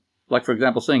mean, like for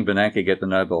example, seeing Bernanke get the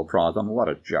Nobel Prize. I mean, what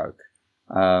a joke.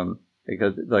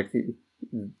 Because like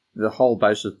the whole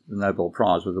basis of the Nobel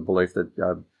Prize was the belief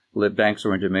that banks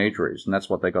are intermediaries, and that's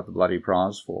what they got the bloody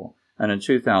prize for. And in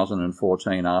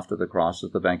 2014, after the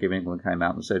crisis, the Bank of England came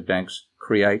out and said banks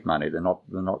create money. They're not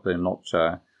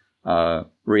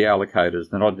reallocators.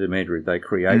 They're not intermediaries. They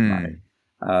create money.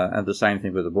 And the same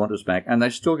thing with the Bundesbank. And they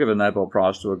still give a Nobel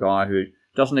Prize to a guy who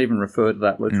doesn't even refer to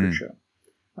that literature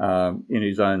in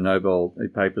his own Nobel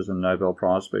papers and Nobel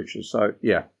Prize speeches. So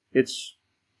yeah, it's.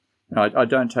 I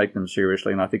don't take them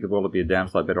seriously, and I think the world would be a damn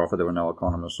sight better off if there were no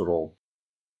economists at all.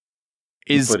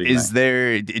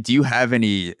 Do you have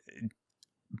any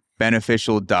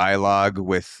beneficial dialogue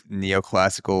with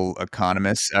neoclassical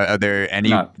economists? Are there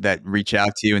any that reach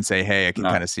out to you and say, hey, I can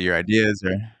kind of see your ideas?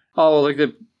 Or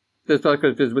there's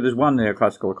one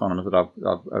neoclassical economist that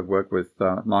I've worked with,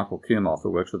 Michael Kumoff,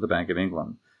 who works with the Bank of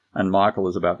England, and Michael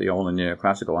is about the only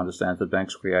neoclassical understands that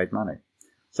banks create money.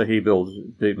 So he builds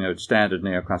standard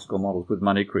neoclassical models with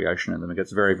money creation in them and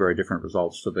gets very, very different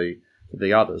results to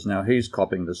the others. Now, he's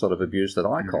copying the sort of abuse that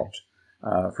I copped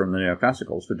from the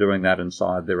neoclassicals for doing that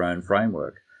inside their own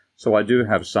framework. So I do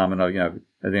have some, and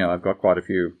I've got quite a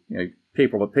few.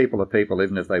 People are people,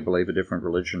 even if they believe a different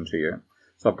religion to you.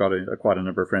 So I've got quite a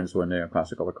number of friends who are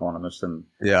neoclassical economists and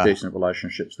decent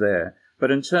relationships there.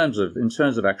 But in terms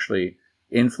of actually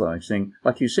influencing,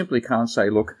 like you simply can't say,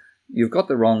 look, you've got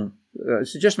the wrong.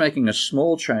 It's just making a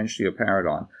small change to your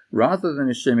paradigm. Rather than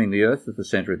assuming the Earth is the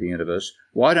center of the universe,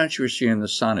 why don't you assume the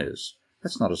sun is?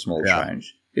 That's not a small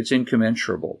change. It's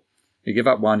incommensurable. You give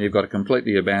up one, you've got to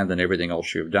completely abandon everything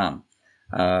else you've done.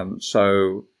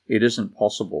 So it isn't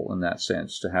possible in that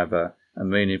sense to have a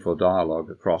meaningful dialogue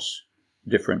across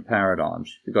different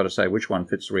paradigms. You've got to say which one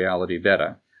fits reality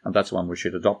better, and that's one we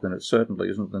should adopt, and it certainly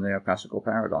isn't the neoclassical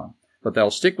paradigm. But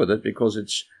they'll stick with it because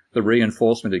it's the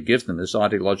reinforcement it gives them, this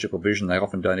ideological vision they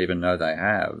often don't even know they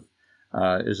have,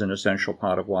 is an essential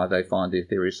part of why they find their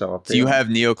theory so appealing. Do you have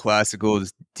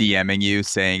neoclassicals DMing you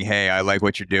saying, hey, I like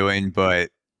what you're doing, but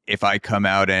if I come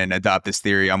out and adopt this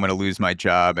theory, I'm going to lose my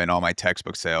job and all my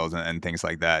textbook sales and things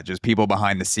like that? Just people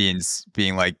behind the scenes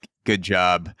being like, good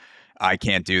job, I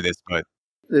can't do this, but...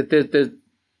 There's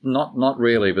not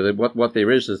really, but what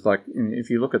there is like, if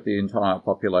you look at the entire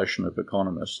population of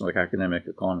economists, like academic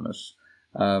economists,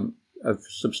 a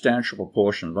substantial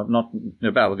proportion, but not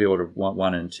about the order of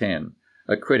 1 in 10,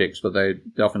 are critics, but they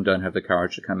often don't have the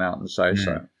courage to come out and say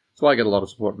so. So I get a lot of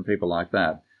support from people like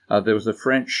that. There was a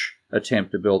French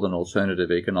attempt to build an alternative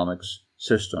economics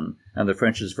system, and the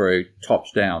French is very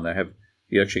tops down.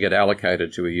 You actually get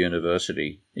allocated to a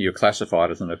university. You're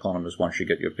classified as an economist once you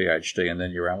get your PhD, and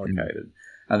then you're allocated.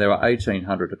 And there were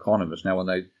 1,800 economists. Now, when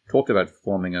they talked about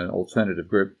forming an alternative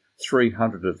group,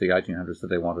 300 of the 1,800 said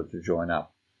they wanted to join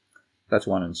up. That's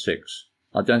 1 in 6.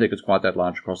 I don't think it's quite that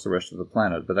large across the rest of the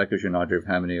planet, but that gives you an idea of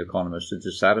how many economists are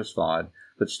dissatisfied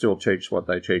but still teach what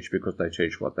they teach because they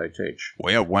teach what they teach.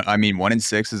 Well, yeah, 1 in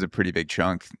 6 is a pretty big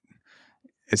chunk,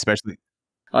 especially.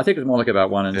 I think it's more like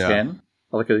about 1 in 10.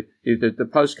 Like the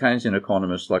post-Keynesian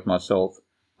economists like myself,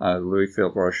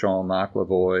 Louis-Philippe Rochon, Marc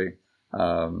Lavoie,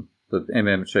 the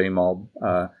MMT mob,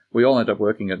 we all end up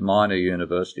working at minor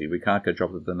university. We can't get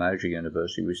jobs at the major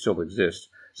university. We still exist.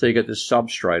 So you get this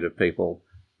substrate of people,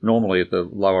 normally at the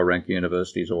lower rank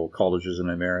universities or colleges in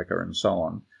America and so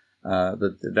on.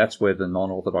 That's where the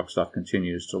non-orthodox stuff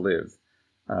continues to live.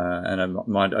 And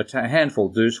a handful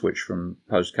do switch from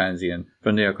post-Keynesian,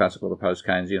 from neoclassical to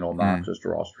post-Keynesian or Marxist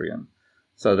or Austrian.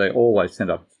 So they always end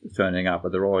up turning up,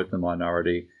 but they're always the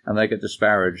minority, and they get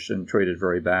disparaged and treated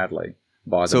very badly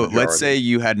by the majority. Let's say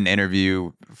you had an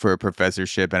interview for a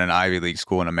professorship at an Ivy League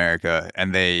school in America,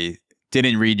 and they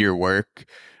didn't read your work,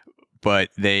 but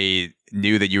they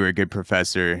knew that you were a good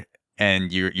professor,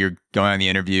 and you're going on the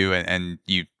interview and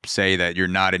you say that you're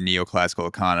not a neoclassical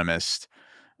economist,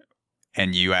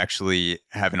 and you actually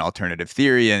have an alternative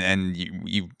theory, and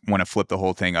you want to flip the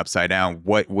whole thing upside down,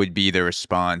 what would be the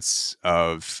response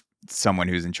of someone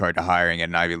who's in charge of hiring at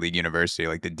an Ivy League university,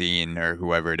 like the dean or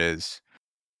whoever it is?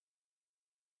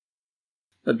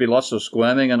 There'd be lots of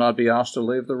squirming, and I'd be asked to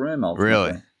leave the room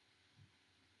ultimately.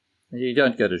 Really? You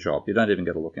don't get a job. You don't even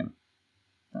get a look in.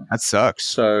 That sucks.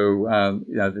 So,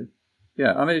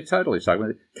 yeah, I mean, it totally sucks.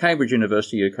 Cambridge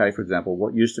University, UK, for example,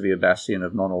 what used to be a bastion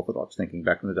of non-orthodox thinking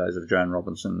back in the days of Joan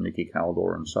Robinson, Nikki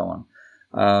Caldor, and so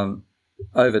on.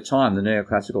 Over time, the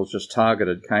neoclassicals just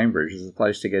targeted Cambridge as a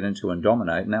place to get into and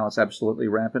dominate. Now it's absolutely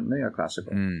rampant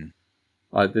neoclassical.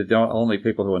 The only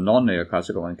people who are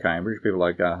non-neoclassical in Cambridge, people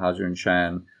like Ha-Joon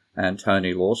Chan and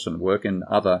Tony Lawson, work in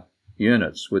other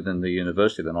units within the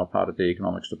university. They're not part of the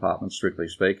economics department, strictly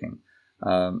speaking.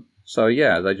 So,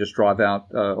 yeah, they just drive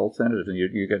out alternatives, and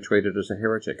you get treated as a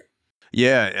heretic.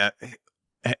 Yeah,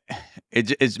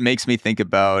 it makes me think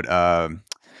about,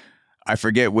 I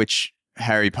forget which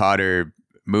Harry Potter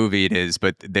movie it is,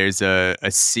 but there's a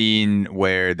scene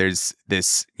where there's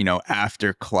this,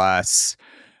 after class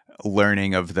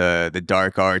learning of the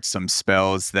dark arts, some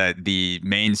spells that the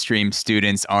mainstream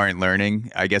students aren't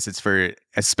learning. I guess it's for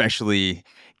especially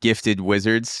gifted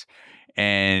wizards.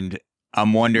 And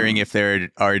I'm wondering if there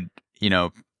are,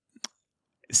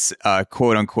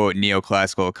 quote unquote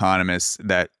neoclassical economists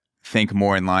that think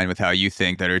more in line with how you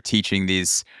think, that are teaching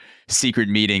these secret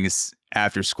meetings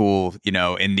after school,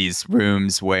 in these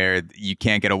rooms where you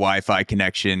can't get a Wi-Fi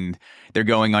connection. They're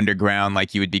going underground,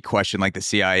 like you would be questioned like the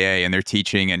CIA, and they're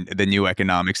teaching and the new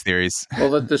economics theories.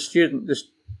 Well, the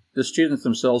students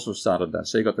themselves have started that.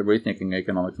 So you got the rethinking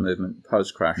economics movement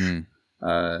post-crash,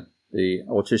 the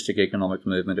autistic economic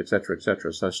movement, et cetera, et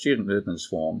cetera. So student movements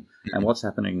form. And what's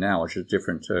happening now, which is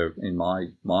different to in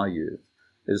my youth,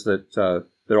 is that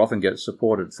they often get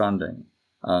supported funding.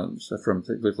 So from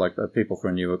like People for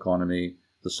a New Economy,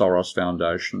 the Soros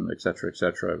Foundation, et cetera,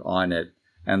 INET,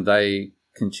 and they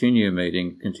continue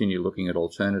meeting, continue looking at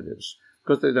alternatives.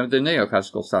 Because the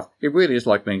neoclassical stuff, it really is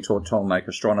like being taught Ptolemaic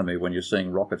astronomy when you're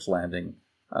seeing rockets landing,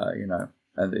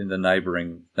 and in the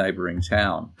neighboring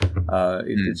town.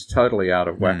 It's totally out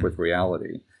of whack with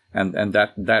reality. And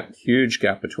that huge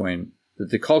gap between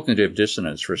the cognitive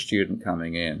dissonance for a student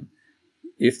coming in,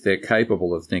 if they're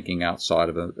capable of thinking outside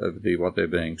of what they're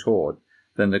being taught,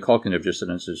 then the cognitive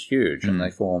dissonance is huge, and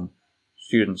they form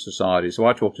student societies. So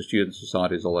I talk to student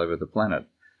societies all over the planet.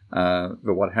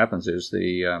 But what happens is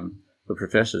the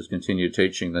professors continue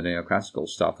teaching the neoclassical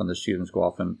stuff, and the students go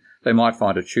off and they might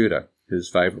find a tutor who's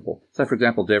favourable. So, for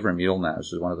example, Devrim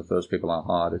Yilmaz is one of the first people I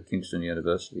hired at Kingston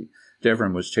University.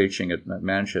 Devrim was teaching at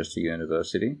Manchester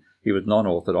University. He was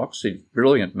non-orthodox. He's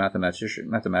brilliant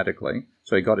mathematically,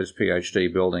 so he got his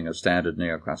PhD building a standard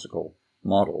neoclassical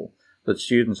model. But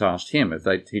students asked him if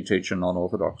he'd teach a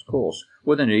non-orthodox course.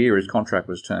 Within a year, his contract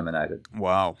was terminated.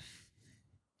 Wow.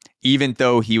 Even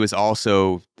though he was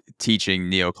also teaching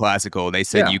neoclassical, they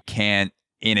said you can't,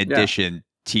 in addition,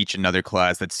 teach another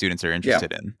class that students are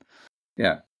interested in.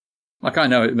 Yeah. Like I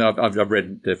know, I've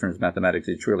read Devrim's mathematics.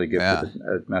 It's really gifted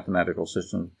at mathematical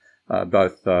systems.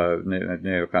 Both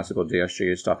neoclassical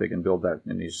DSG stuff, he can build that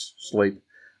in his sleep.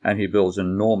 And he builds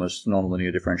enormous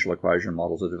nonlinear differential equation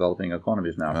models of developing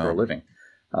economies now for a living.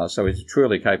 So he's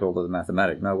truly capable of the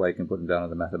mathematics. No way you can put him down on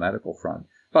the mathematical front.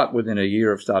 But within a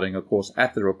year of starting a course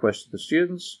at the request of the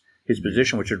students, his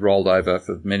position, which had rolled over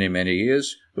for many, many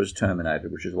years, was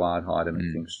terminated, which is why I'd hired him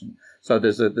at Kingston. So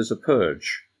there's a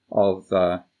purge of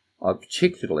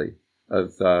particularly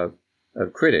of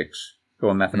critics who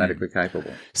are mathematically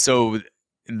capable. So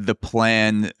the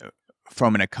plan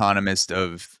from an economist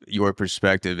of your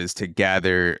perspective is to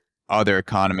gather other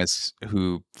economists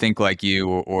who think like you,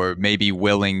 or may be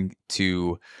willing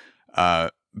to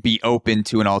be open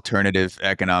to an alternative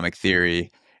economic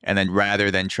theory, and then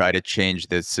rather than try to change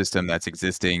the system that's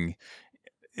existing,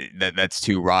 that's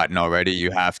too rotten already,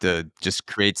 you have to just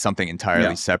create something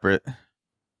entirely separate.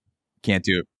 Can't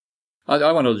do it.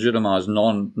 I want to legitimize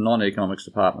non-economics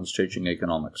departments teaching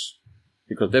economics,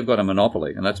 because they've got a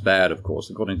monopoly, and that's bad, of course.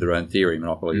 According to their own theory,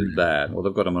 monopoly is bad. Well,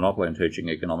 they've got a monopoly in teaching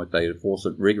economics. They enforce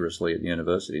it rigorously at the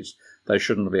universities. They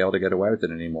shouldn't be able to get away with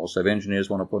it anymore. So if engineers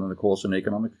want to put in a course in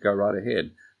economics, go right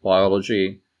ahead.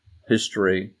 Biology,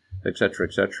 history, etc.,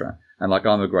 etc. And like,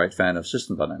 I'm a great fan of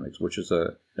system dynamics, which is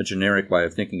a generic way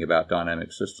of thinking about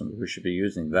dynamic systems. We should be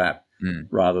using that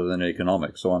rather than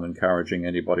economics. So I'm encouraging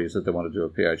anybody that they want to do a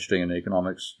PhD in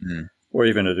economics or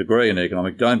even a degree in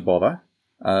economics, don't bother.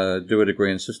 Do a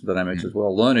degree in system dynamics as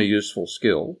well. Learn a useful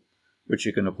skill which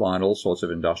you can apply in all sorts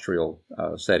of industrial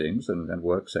settings and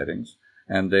work settings,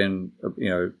 and then,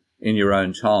 in your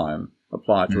own time,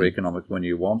 apply it to economics when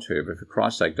you want to. But for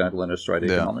Christ's sake, don't learn a straight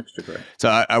economics degree. So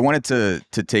I wanted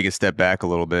to take a step back a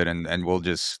little bit, and we'll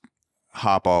just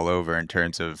hop all over in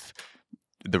terms of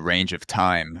the range of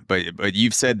time. But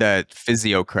you've said that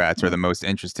Physiocrats are the most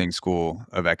interesting school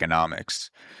of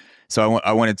economics. So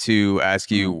I wanted to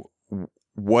ask you,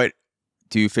 what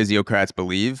do Physiocrats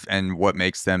believe, and what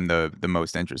makes them the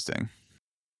most interesting?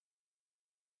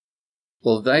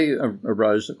 Well, they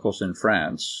arose, of course, in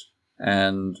France,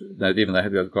 and even they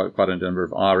have quite a number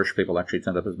of Irish people actually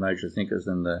turned up as major thinkers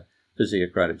in the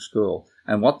Physiocratic school.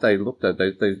 And what they looked at,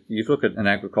 you look at an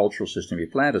agricultural system. You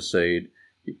plant a seed,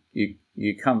 you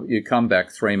come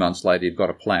back 3 months later, you've got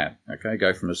a plant. Okay,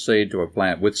 go from a seed to a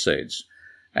plant with seeds,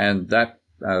 and that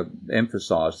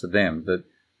emphasised to them that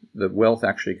the wealth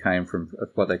actually came from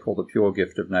what they call the pure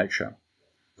gift of nature.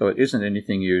 So it isn't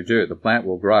anything you do. The plant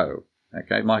will grow.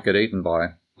 Okay, it might get eaten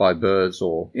by birds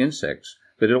or insects,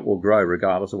 but it will grow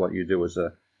regardless of what you do as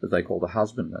they call the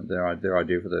husbandman, their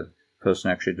idea for the person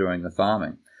actually doing the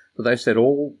farming. But they said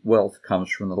all wealth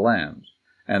comes from the land,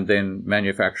 and then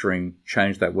manufacturing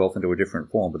changed that wealth into a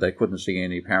different form, but they couldn't see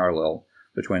any parallel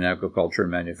between agriculture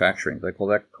and manufacturing. They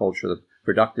call agriculture the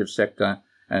productive sector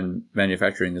and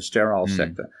manufacturing the sterile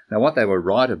sector. Now, what they were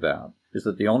right about is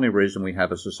that the only reason we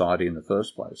have a society in the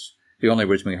first place, the only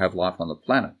reason we have life on the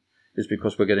planet, is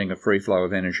because we're getting a free flow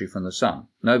of energy from the sun.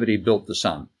 Nobody built the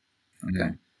sun,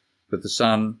 okay? But the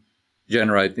sun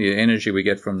generate the energy we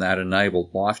get from that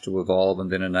enabled life to evolve, and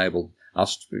then enabled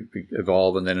us to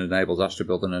evolve, and then enables us to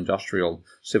build an industrial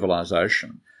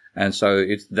civilization. And so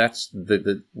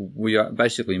we are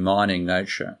basically mining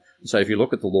nature. So if you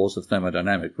look at the laws of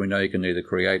thermodynamics, we know you can neither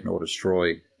create nor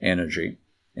destroy energy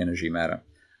matter.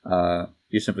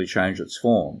 You simply change its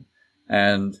form.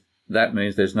 And that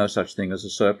means there's no such thing as a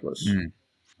surplus.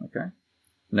 Okay.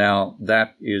 Now,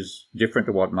 that is different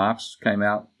to what Marx came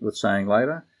out with saying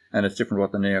later, and it's different to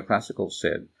what the Neoclassicals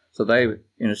said. So they,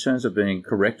 in terms of being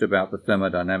correct about the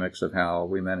thermodynamics of how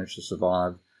we manage to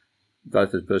survive,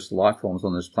 both as life forms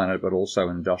on this planet, but also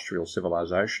industrial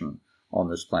civilization on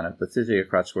this planet, the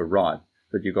Physiocrats were right,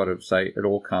 that you've got to say it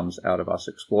all comes out of us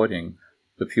exploiting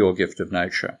the pure gift of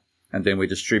nature. And then we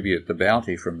distribute the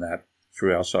bounty from that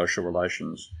through our social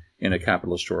relations in a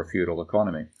capitalist or a feudal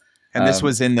economy. And this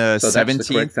was in the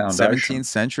 17th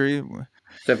century?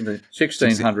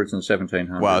 1600s and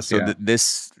 1700s. Wow, so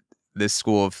this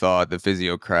school of thought, the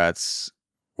Physiocrats,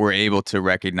 were able to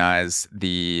recognize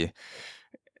the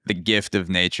gift of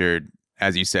nature,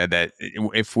 as you said, that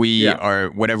if we are,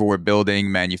 whatever we're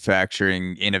building,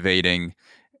 manufacturing, innovating,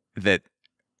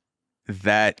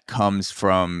 that comes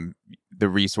from the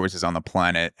resources on the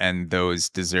planet, and those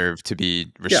deserve to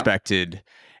be respected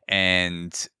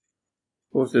and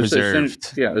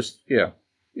preserved.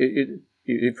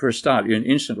 For a start, you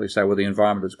instantly say, well, the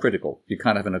environment is critical. You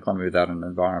can't have an economy without an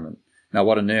environment. Now,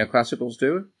 what do neoclassicals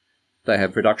do? They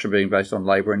have production being based on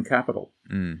labour and capital.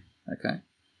 Okay,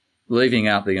 leaving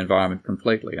out the environment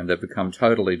completely, and they've become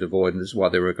totally devoid. And this is why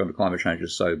their climate change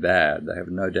is so bad. They have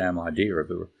no damn idea of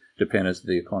the dependence of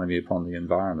the economy upon the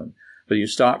environment. But you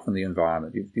start from the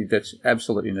environment. That's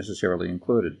absolutely necessarily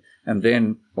included. And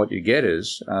then what you get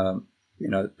is, it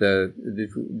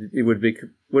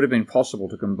would have been possible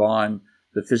to combine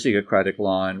the physiocratic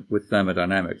line with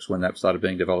thermodynamics when that started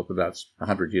being developed about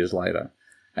 100 years later.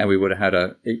 And we would have had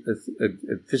a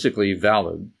physically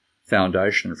valid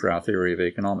foundation for our theory of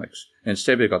economics.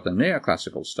 Instead, we've got the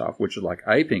neoclassical stuff, which is like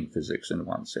aping physics in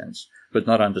one sense, but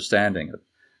not understanding it.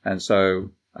 And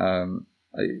so, and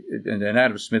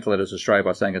Adam Smith led us astray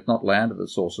by saying it's not land at the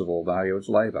source of all value, it's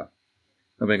labour.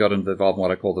 And we got involved in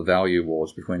what I call the value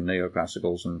wars between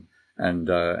neoclassicals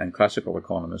and classical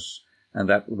economists. And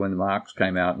that when Marx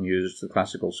came out and used the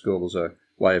classical school as a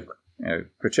way of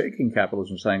critiquing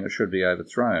capitalism, saying it should be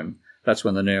overthrown, that's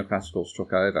when the neoclassicals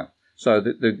took over. So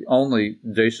the only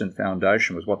decent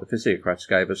foundation was what the Physiocrats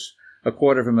gave us a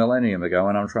quarter of a millennium ago,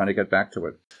 and I'm trying to get back to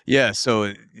it. Yeah,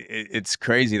 so it's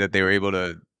crazy that they were able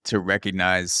to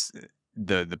recognize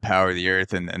the power of the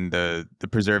earth and the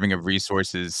preserving of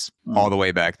resources all the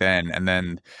way back then. And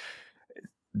then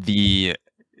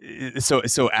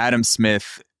so Adam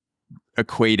Smith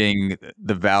equating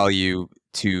the value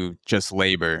to just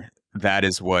labor, that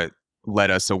is what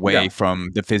led us away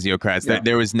from the Physiocrats.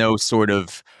 There was no sort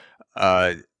of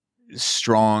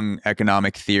strong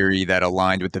economic theory that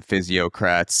aligned with the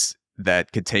Physiocrats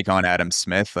that could take on Adam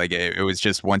Smith. Like it was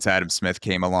just once Adam Smith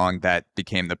came along, that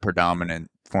became the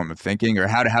predominant form of thinking. Or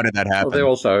how did that happen? Well, they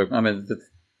also, I mean,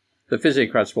 the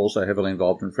Physiocrats were also heavily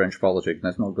involved in French politics, and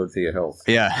that's not good for your health.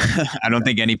 Yeah, I don't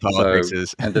think any politics so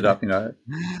is. ended up,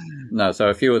 no. So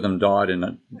a few of them died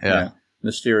in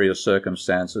mysterious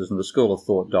circumstances, and the school of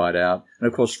thought died out. And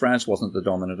of course, France wasn't the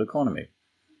dominant economy.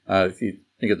 If you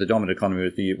think of the dominant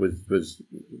economy, was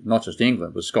not just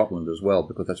England, was Scotland as well,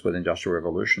 because that's where the Industrial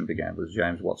Revolution began, with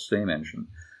James Watt's steam engine.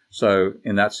 So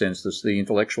in that sense, the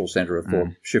intellectual centre of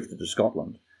thought shifted to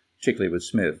Scotland, particularly with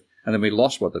Smith. And then we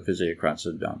lost what the Physiocrats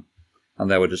had done. And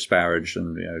they were disparaged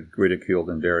and ridiculed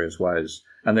in various ways.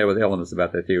 And there were the elements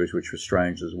about their theories which were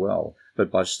strange as well. But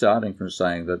by starting from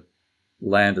saying that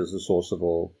land is the source of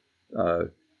all,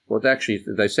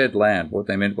 they said land, what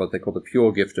they meant, what they called the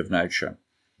pure gift of nature.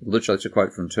 Literally, it's a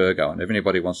quote from Turgot. And if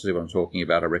anybody wants to see what I'm talking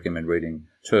about, I recommend reading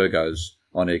Turgot's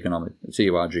on economic,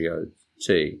 Turgot,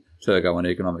 Turgot on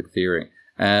economic theory.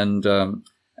 And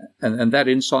that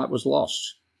insight was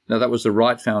lost. Now, that was the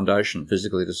right foundation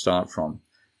physically to start from.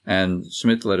 And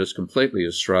Smith led us completely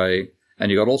astray,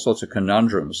 and you got all sorts of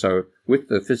conundrums. So with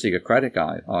the physiocratic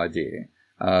idea,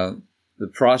 the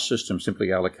price system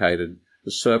simply allocated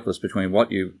the surplus between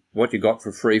what you got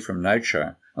for free from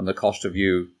nature and the cost of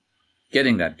you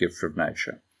getting that gift from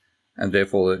nature. And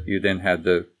therefore, you then had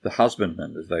the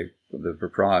husbandman, the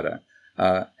proprietor,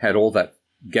 had all that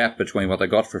gap between what they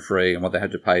got for free and what they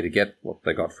had to pay to get what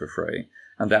they got for free.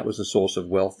 And that was a source of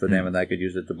wealth for them, and they could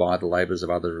use it to buy the labours of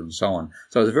others and so on.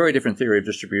 So it was a very different theory of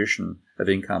distribution of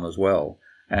income as well.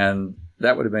 And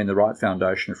that would have been the right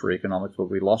foundation for economics,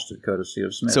 but we lost it courtesy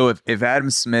of Smith. So if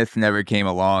Adam Smith never came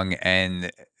along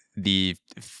and the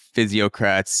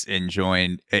Physiocrats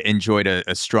enjoyed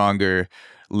a stronger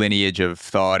lineage of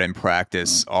thought and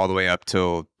practice all the way up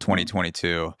till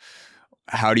 2022,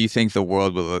 how do you think the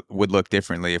world would look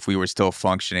differently if we were still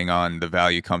functioning on the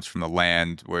value comes from the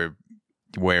land,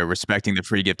 where respecting the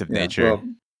free gift of nature? Well,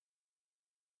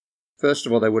 first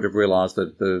of all, they would have realised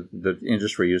that the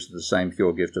industry uses the same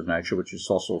pure gift of nature, which is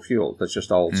fossil fuel. That's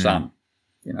just old sun,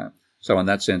 So in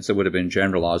that sense, it would have been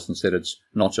generalised and said it's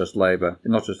not just labour,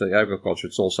 not just agriculture,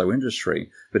 it's also industry,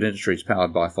 but industry is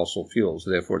powered by fossil fuels.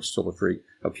 Therefore, it's still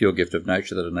a pure gift of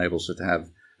nature that enables it to have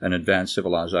an advanced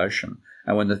civilization.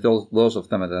 And when the laws of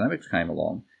thermodynamics came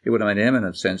along, it would have made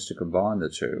eminent sense to combine the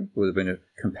two. There would have been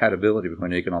a compatibility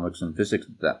between economics and physics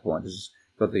at that point. This is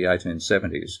about the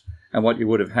 1870s. And what you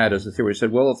would have had as the theory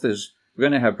said, well, if we're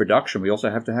going to have production, we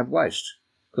also have to have waste.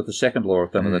 Because the second law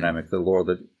of thermodynamics, the law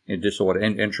that in disorder,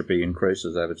 entropy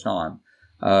increases over time,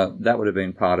 that would have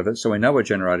been part of it. So we know we're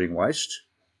generating waste.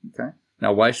 Okay.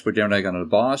 Now, waste we're generating on a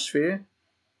biosphere.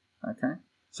 Okay.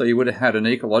 So you would have had an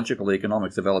ecological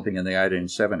economics developing in the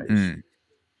 1870s.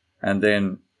 And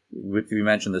then, if you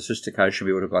mentioned the sophistication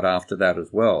we would have got after that as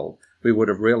well, we would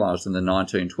have realised in the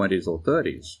 1920s or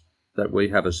 30s that we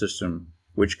have a system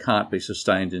which can't be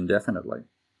sustained indefinitely.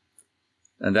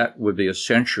 And that would be a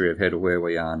century ahead of where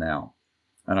we are now.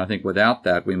 And I think without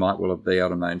that, we might well be able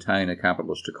to maintain a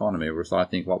capitalist economy, whereas I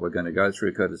think what we're going to go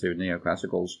through, courtesy of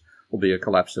neoclassicals, will be a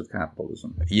collapse of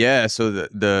capitalism. Yeah, so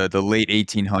the late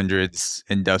 1800s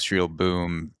industrial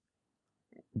boom,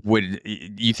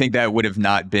 you think that would have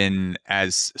not been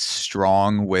as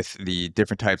strong with the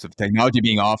different types of technology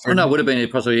being offered? Well, no, it would have been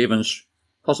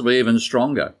possibly even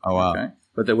stronger. Oh, wow. Okay?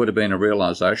 But there would have been a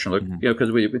realisation, because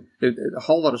a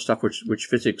whole lot of stuff which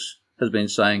physics has been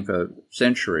saying for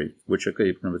centuries, which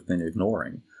economists have been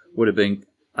ignoring, would have been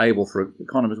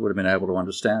economists would have been able to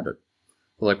understand it.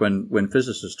 Like when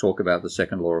physicists talk about the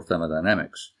second law of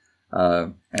thermodynamics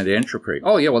and the entropy.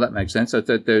 Oh, yeah, well, that makes sense. That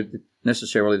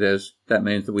that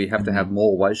means that we have to have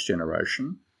more waste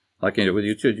generation. Like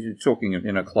you're talking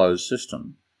in a closed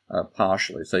system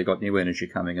partially. So you've got new energy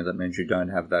coming in. That means you don't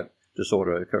have that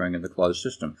disorder occurring in the closed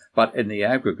system. But in the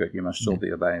aggregate, you must still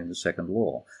be obeying the second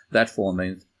law. That form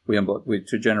means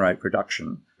to generate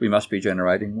production, we must be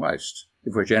generating waste.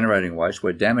 If we're generating waste,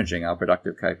 we're damaging our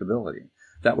productive capability.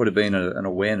 That would have been an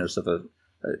awareness of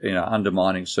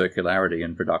undermining circularity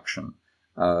in production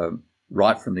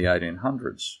right from the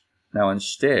 1800s. Now,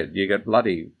 instead, you get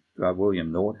bloody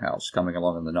William Nordhaus coming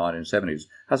along in the 1970s,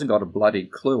 hasn't got a bloody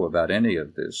clue about any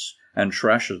of this and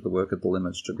trashes the work at the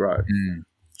limits to growth.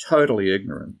 Totally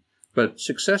ignorant, but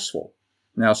successful.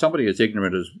 Now, somebody as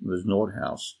ignorant as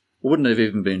Nordhaus wouldn't have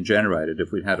even been generated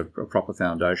if we'd had a proper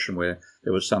foundation where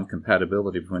there was some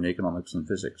compatibility between economics and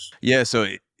physics. Yeah, so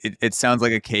it sounds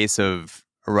like a case of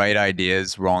right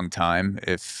ideas, wrong time.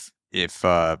 If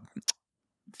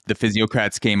the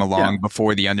Physiocrats came along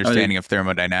before the understanding of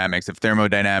thermodynamics, if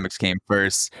thermodynamics came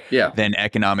first, then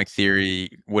economic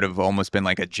theory would have almost been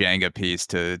like a Jenga piece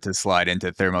to slide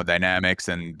into thermodynamics,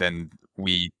 and then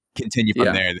we continue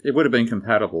from there. It would have been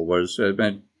compatible, whereas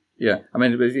Yeah. I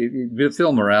mean,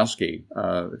 Phil Murawski,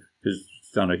 who's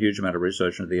done a huge amount of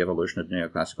research into the evolution of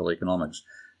neoclassical economics,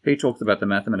 he talked about the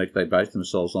mathematics they based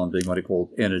themselves on being what he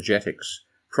called energetics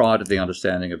prior to the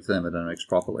understanding of thermodynamics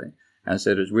properly. And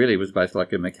said it really was based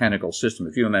like a mechanical system.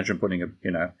 If you imagine putting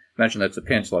imagine that's a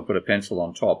pencil, I put a pencil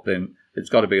on top, then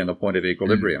it's got to be in the point of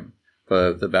equilibrium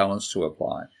for the balance to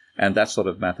apply. And that sort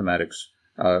of mathematics,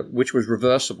 which was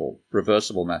reversible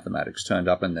mathematics turned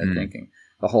up in their thinking.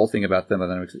 The whole thing about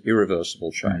thermodynamics is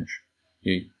irreversible change.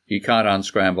 You can't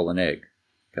unscramble an egg.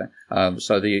 Okay,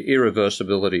 so the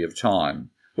irreversibility of time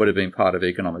would have been part of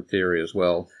economic theory as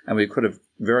well, and we could have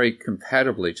very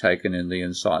compatibly taken in the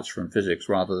insights from physics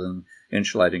rather than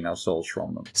insulating ourselves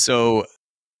from them. So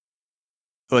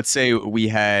let's say we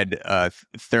had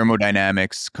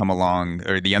thermodynamics come along,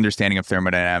 or the understanding of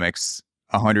thermodynamics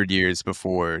 100 years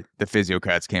before the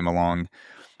Physiocrats came along.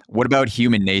 What about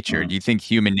human nature? Do you think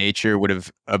human nature would have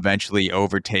eventually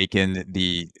overtaken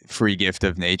the free gift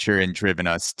of nature and driven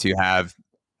us to have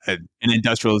an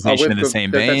industrialization in the same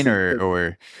vein,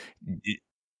 or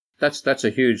that's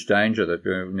a huge danger that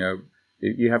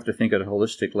you have to think at a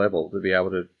holistic level to be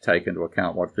able to take into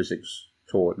account what physics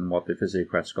taught and what the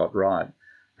Physiocrats got right.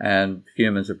 And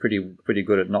humans are pretty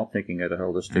good at not thinking at a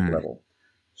holistic level.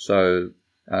 So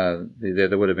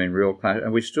there would have been real clash,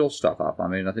 and we still stuff up. I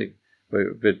mean, I think,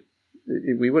 but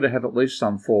we would have at least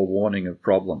some forewarning of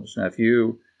problems. Now, if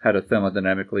you had a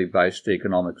thermodynamically based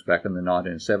economics back in the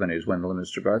 1970s when the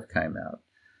limits to growth came out,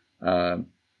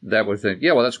 that was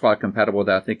that's quite compatible with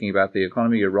our thinking about the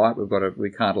economy. You're right. We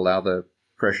can't allow the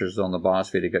pressures on the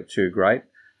biosphere to get too great.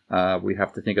 We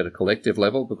have to think at a collective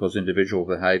level because individual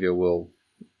behaviour will,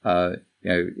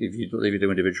 if you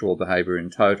do individual behaviour in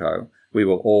toto, we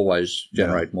will always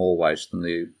generate more waste than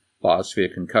the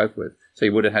biosphere can cope with. So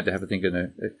you would have had to have a think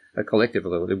in a collective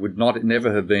level. It would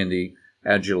never have been the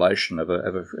adulation of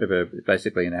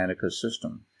basically an anarchist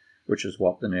system, which is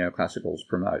what the neoclassicals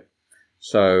promote.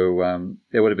 So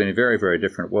there would have been a very, very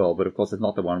different world, but of course it's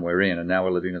not the one we're in, and now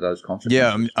we're living with those consequences.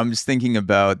 Yeah, I'm just thinking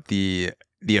about the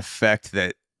effect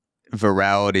that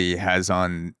virality has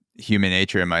on human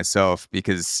nature and myself,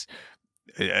 because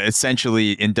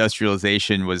essentially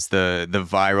industrialization was the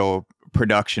viral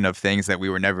production of things that we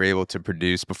were never able to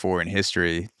produce before in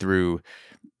history through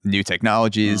new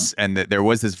technologies, and that there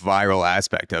was this viral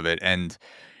aspect of it, and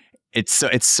it's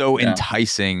so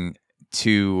enticing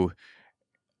to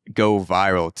go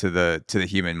viral to the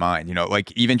human mind.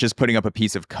 Like even just putting up a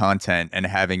piece of content and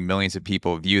having millions of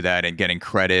people view that and getting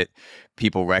credit,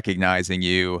 people recognizing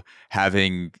you,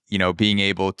 having being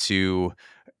able to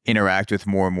interact with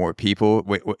more and more people.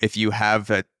 If you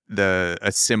have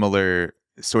a similar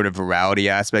sort of virality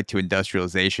aspect to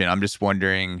industrialization, I'm just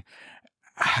wondering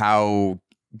how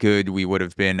good we would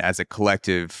have been as a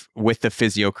collective with the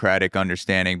physiocratic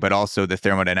understanding, but also the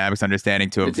thermodynamics understanding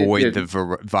to avoid the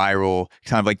viral,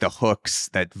 kind of like the hooks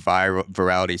that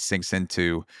virality sinks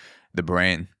into the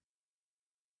brain.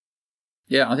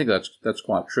 Yeah, I think that's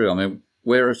quite true. I mean,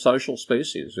 we're a social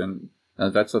species, and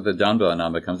that's what the Dunbar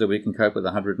number comes to. We can cope with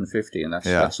 150, and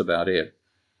that's about it.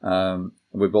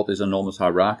 We built this enormous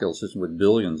hierarchical system with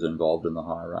billions involved in the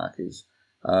hierarchies.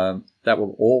 That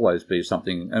will always be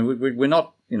something, and we're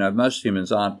not, most humans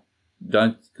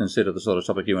don't consider the sort of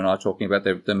topic you and I are talking about.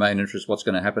 Their main interest is what's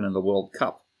going to happen in the World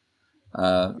Cup.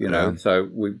 So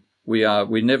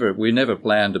we never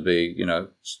plan to be,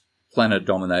 planet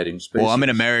dominating species. Well, I'm an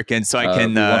American, so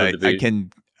I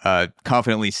can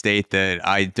confidently state that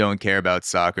I don't care about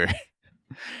soccer.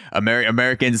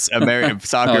 Americans,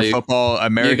 soccer, football,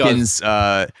 Americans,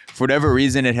 for whatever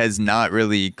reason, it has not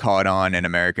really caught on in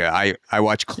America. I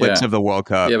watch clips of the World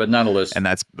Cup. Yeah, but nonetheless, and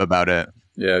that's about it.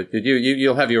 Yeah,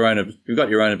 you'll have your own. You've got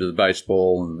your own of the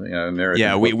baseball and American.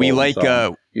 Yeah, we like.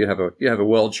 You have a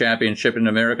world championship in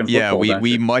American football. Yeah,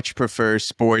 we much prefer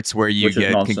sports where you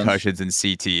get concussions and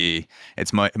CTE.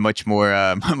 It's much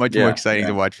more exciting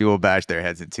to watch people bash their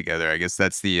heads together. I guess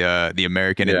that's the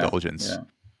American indulgence. Yeah.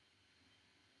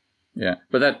 Yeah,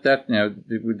 but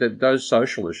those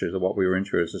social issues are what we were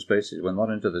into as a species. We're not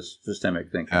into this systemic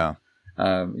thinking. Yeah.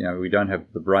 We don't have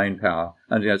the brain power,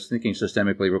 and thinking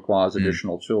systemically requires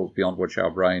additional tools beyond which our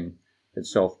brain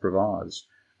itself provides.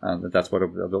 And that's what I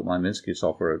built my Minsky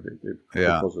software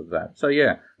because of that. So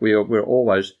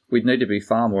we'd need to be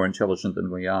far more intelligent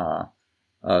than we are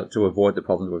to avoid the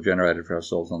problems we've generated for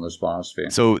ourselves on this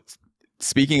biosphere. So,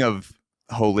 speaking of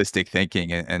holistic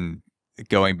thinking and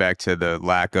going back to the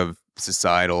lack of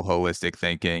societal holistic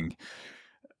thinking,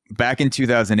 back in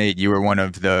 2008, you were one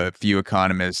of the few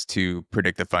economists to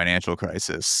predict the financial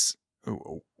crisis.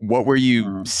 What were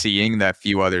you seeing that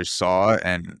few others saw,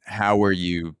 and how were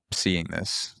you seeing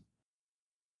this?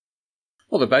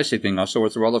 Well, the basic thing I saw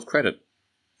was the role of credit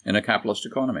in a capitalist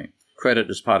economy. Credit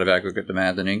is part of aggregate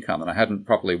demand and income, and I hadn't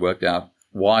properly worked out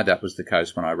why that was the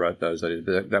case when I wrote those.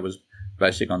 That was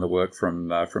basic on the work from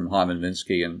Hyman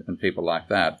Minsky and people like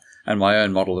that, and my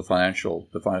own model of I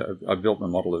built the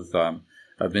model of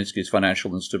Minsky's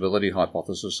financial instability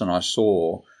hypothesis, and I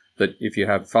saw that if you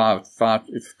have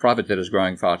if private debt is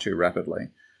growing far too rapidly,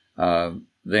 and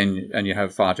you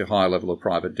have far too high a level of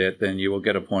private debt, then you will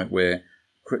get a point where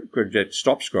credit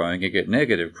stops growing, you get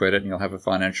negative credit, and you'll have a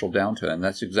financial downturn.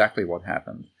 That's exactly what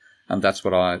happened, and that's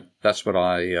what I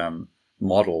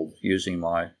modeled using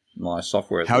my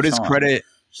software. How does credit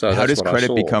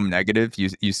become negative?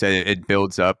 You say it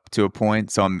builds up to a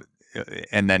point,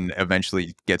 and then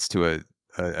eventually gets to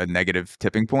a negative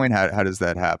tipping point. How does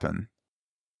that happen?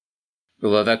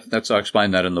 Well, I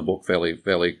explained that in the book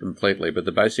fairly completely. But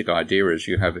the basic idea is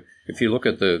if you look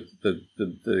at the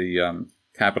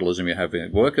capitalism, you have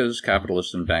workers,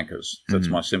 capitalists, and bankers. That's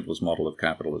my simplest model of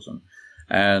capitalism.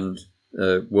 And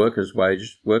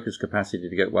workers' capacity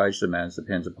to get wage demands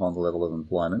depends upon the level of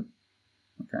employment.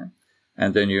 Okay,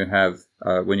 and then you have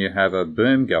when you have a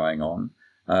boom going on,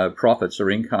 profits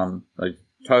or income,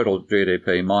 total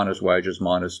GDP minus wages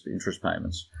minus interest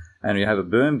payments, and you have a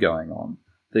boom going on.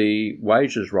 The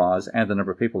wages rise and the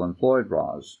number of people employed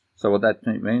rise. So what that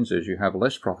means is you have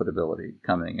less profitability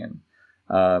coming in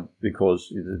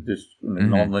because this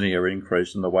non-linear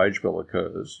increase in the wage bill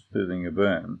occurs during a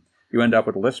boom. You end up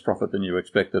with less profit than you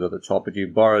expected at the top, but you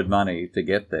borrowed money to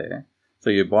get there. So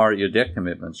your debt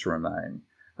commitments remain.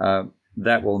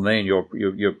 That will mean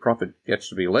your profit gets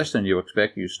to be less than you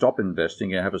expect. You stop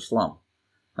investing, you have a slump.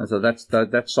 And so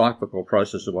that cyclical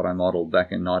process is what I modeled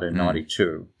back in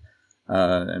 1992.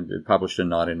 And published in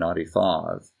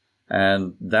 1995.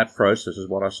 And that process is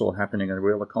what I saw happening in the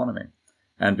real economy.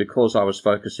 And because I was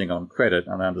focusing on credit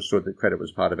and I understood that credit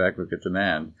was part of aggregate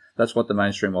demand, that's what the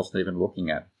mainstream wasn't even looking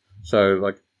at.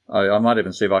 So, I might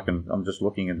even see if I'm just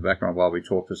looking in the background while we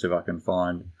talk to see if I can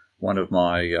find one of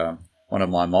my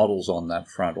models on that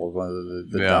front, or one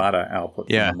of the data output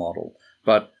from the model.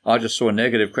 But I just saw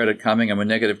negative credit coming, and when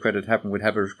negative credit happened, we'd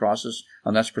have a crisis,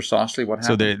 and that's precisely what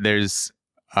happened. So there's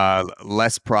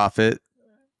less profit,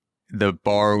 the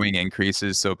borrowing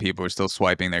increases, so people are still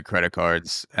swiping their credit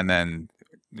cards, and then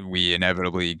we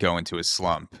inevitably go into a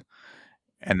slump,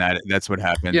 and that's what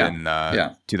happened in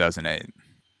 2008.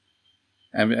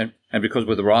 And because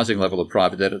with the rising level of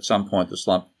private debt, at some point the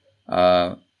slump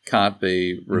can't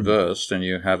be reversed, and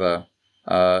you have a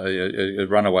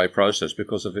runaway process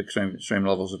because of extreme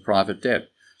levels of private debt.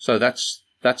 So that's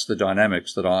the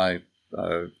dynamics that I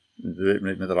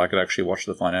could actually watch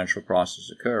the financial crisis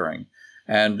occurring.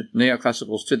 And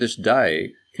neoclassicals to this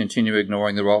day continue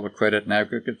ignoring the role of credit and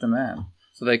aggregate demand.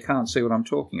 So they can't see what I'm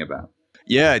talking about.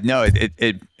 Yeah, no,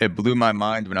 it blew my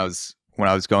mind when I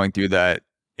was going through that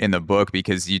in the book,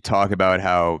 because you talk about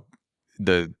how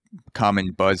the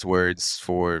common buzzwords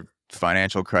for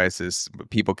financial crisis,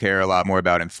 people care a lot more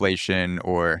about inflation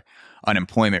or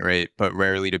unemployment rate, but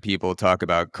rarely do people talk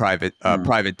about private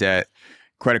debt,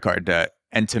 credit card debt.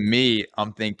 And to me,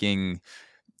 I'm thinking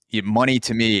money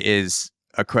to me is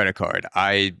a credit card.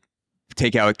 I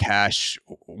take out cash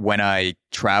when I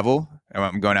travel.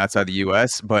 I'm going outside the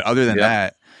US. But other than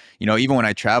that, even when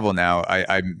I travel now,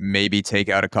 I maybe take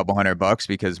out a couple $100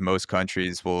 because most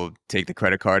countries will take the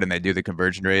credit card and they do the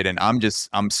conversion rate. And I'm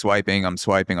swiping,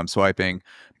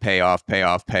 pay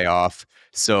off.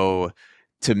 So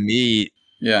to me,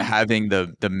 having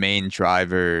the main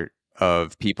driver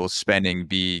of people spending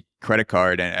be credit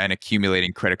card and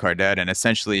accumulating credit card debt, and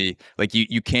essentially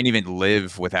you can't even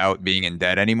live without being in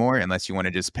debt anymore unless you want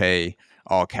to just pay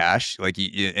all cash.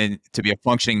 And to be a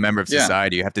functioning member of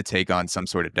society, you have to take on some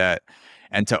sort of debt,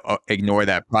 and to ignore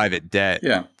that private debt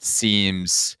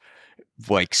seems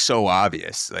so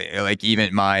obvious. Like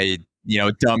even my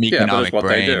dumb economic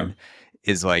brain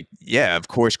is of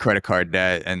course credit card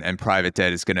debt and private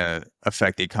debt is going to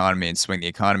affect the economy and swing the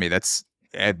economy. That's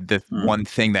the one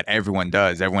thing that everyone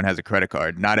does. Everyone has a credit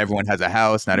card. Not everyone has a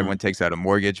house. Not everyone takes out a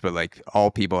mortgage, but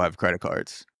all people have credit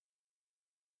cards.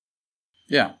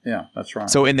 Yeah, that's right.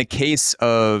 So in the case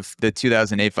of the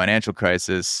 2008 financial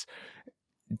crisis,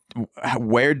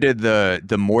 where did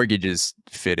the mortgages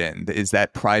fit in? Is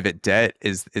that private debt?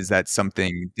 Is that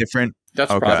something different?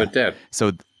 That's private debt.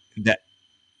 So that.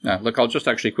 Now, look, I'll just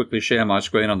actually quickly share my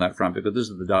screen on that front, because this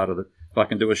is the data that, if I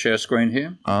can do a share screen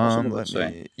here. Let's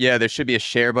see. Yeah, there should be a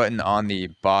share button on the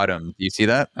bottom. Do you see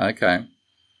that? Okay.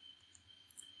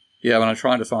 Yeah, when I'm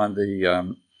trying to find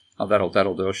the,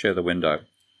 that'll do. I'll share the window.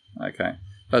 Okay.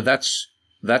 So that's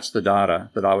the data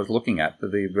that I was looking at.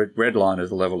 The red line is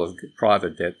the level of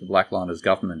private debt. The black line is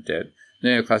government debt.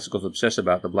 neoclassicals obsess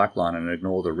about the black line and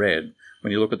ignore the red.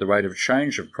 When you look at the rate of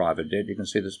change of private debt, you can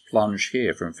see this plunge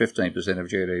here from 15% of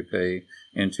GDP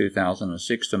in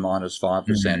 2006 to minus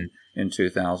 5% in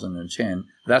 2010.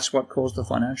 That's what caused the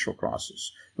financial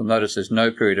crisis. You'll notice there's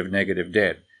no period of negative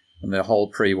debt in the whole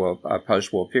pre-war,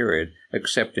 post-war period,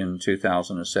 except in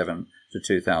 2007 to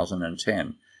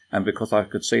 2010. And because I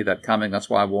could see that coming, that's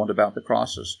why I warned about the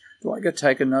crisis. Do I get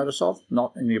taken notice of?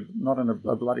 Not in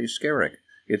a bloody skerrick.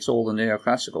 It's all the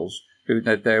neoclassicals who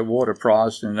they award a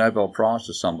prize, a Nobel Prize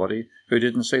to somebody who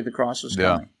didn't see the crisis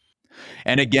coming.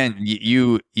 And again,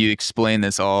 you explain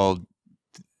this all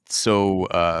so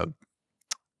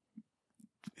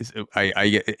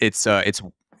it's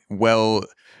well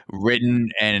written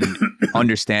and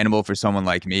understandable for someone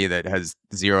like me that has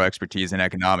zero expertise in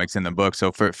economics in the book.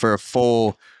 So for a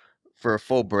full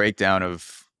breakdown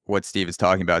of what Steve is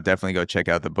talking about, definitely go check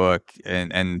out the book.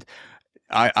 And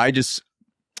I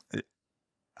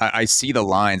see the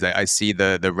lines. I see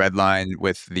the red line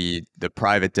with the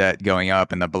private debt going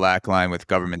up and the black line with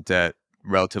government debt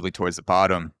relatively towards the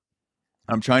bottom.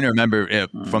 I'm trying to remember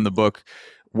from the book,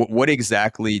 what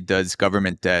exactly does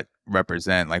government debt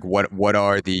represent? Like what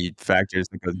are the factors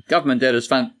that go? Government debt is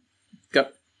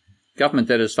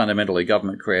fundamentally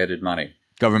government created money.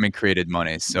 Government created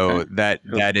money. So that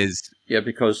is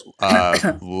because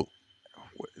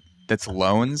that's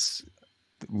loans,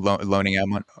 loaning out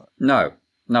money. No,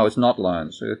 it's not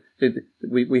loans.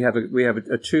 We have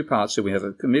a two parts. So we have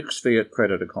a mixed fiat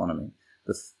credit economy.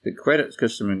 The credit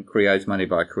system creates money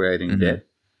by creating debt.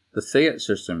 The fiat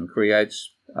system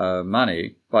creates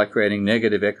money by creating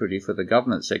negative equity for the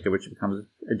government sector, which becomes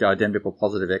identical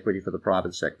positive equity for the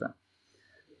private sector.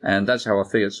 And that's how a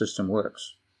fiat system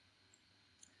works.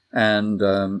 And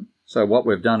so what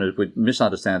we've done is we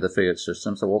misunderstand the fiat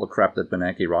system. So all the crap that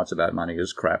Bernanke writes about money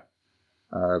is crap,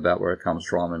 about where it comes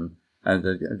from. And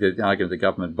the argument the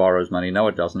government borrows money. No,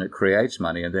 it doesn't. It creates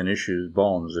money and then issues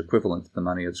bonds equivalent to the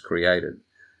money it's created.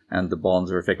 And the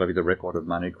bonds are effectively the record of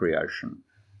money creation.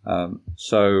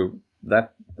 So the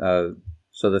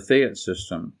fiat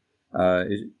system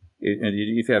if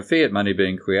you have fiat money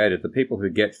being created, the people who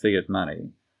get fiat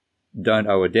money don't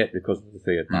owe a debt because of the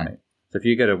fiat money. So if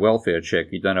you get a welfare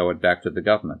check, you don't owe it back to the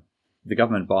government. If the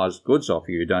government buys goods off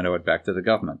you, you don't owe it back to the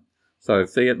government. So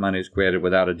fiat money is created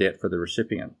without a debt for the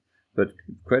recipient. But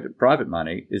private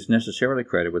money is necessarily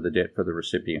created with a debt for the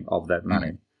recipient of that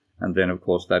money. And then, of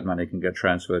course, that money can get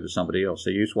transferred to somebody else. So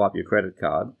you swipe your credit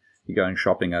card, you're going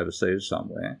shopping overseas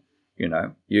somewhere, you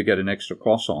get an extra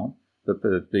croissant.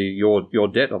 Your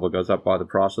debt level goes up by the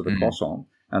price of the croissant,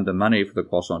 and the money for the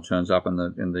croissant turns up in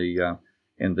the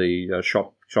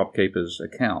shopkeeper's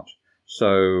account.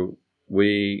 So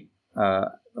we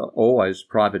always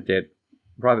private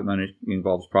money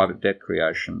involves private debt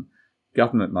creation.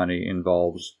 Government money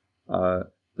involves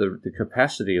the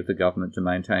capacity of the government to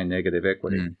maintain negative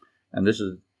equity, and this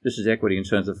is equity in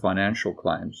terms of financial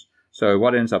claims. So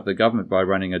what ends up, the government, by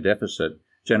running a deficit,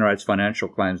 generates financial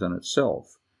claims on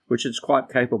itself, which it's quite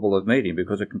capable of meeting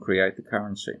because it can create the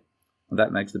currency. And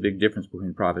that makes the big difference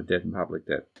between private debt and public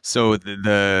debt. So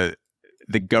the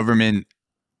government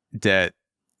debt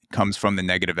comes from the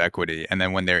negative equity, and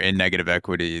then when they're in negative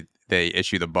equity, they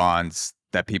issue the bonds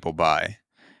that people buy.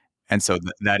 And so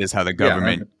that is how the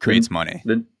government creates money.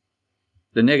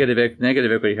 The negative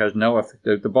equity has no effect.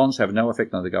 The bonds have no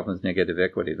effect on the government's negative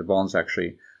equity. The bonds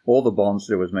actually, all the bonds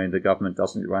do is mean the government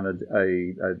doesn't run a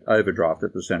overdraft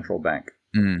at the central bank.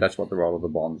 That's what the role of the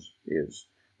bonds is.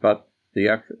 But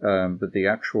the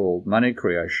actual money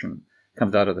creation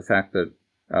comes out of the fact that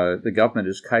the government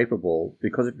is capable,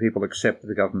 because if people accept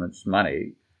the government's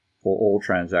money for all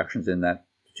transactions in that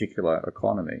particular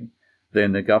economy,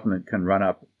 then the government can run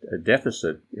up a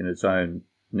deficit in its own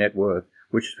net worth,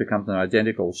 which becomes an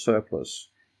identical surplus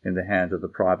in the hands of the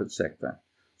private sector.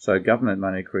 So government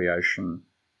money creation,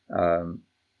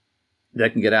 they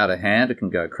can get out of hand. It can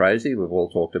go crazy. We've all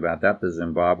talked about that. There's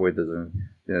Zimbabwe, there's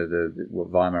the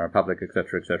Weimar Republic,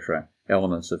 etc.,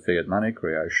 elements of fiat money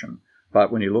creation.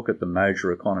 But when you look at the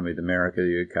major economies, America,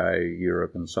 the UK,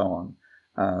 Europe, and so on,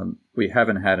 we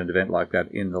haven't had an event like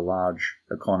that in the large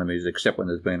economies, except when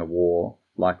there's been a war,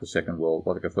 like the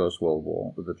First World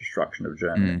War, with the destruction of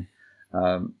Germany.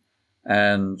 So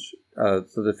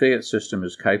the fiat system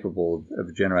is capable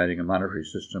of generating a monetary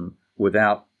system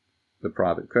without the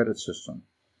private credit system.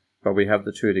 But we have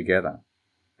the two together.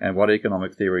 And what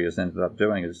economic theory has ended up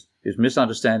doing is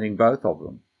misunderstanding both of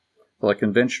them. For like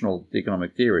conventional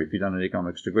economic theory, if you've done an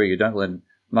economics degree, you don't learn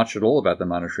much at all about the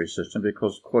monetary system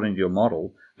because, according to your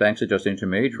model, banks are just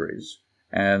intermediaries,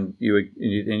 and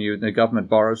the government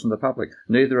borrows from the public.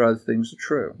 Neither of those things are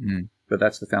true. But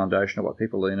that's the foundation of what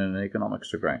people learn in an economics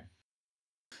degree.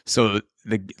 So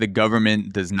the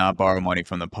government does not borrow money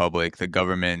from the public. The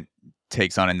government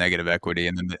takes on a negative equity,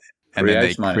 and then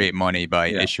they create money by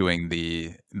issuing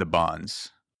the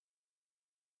bonds.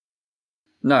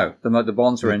 No, the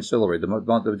bonds are ancillary.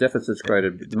 The deficit's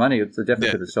created money. The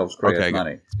deficit itself creates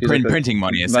money. Printing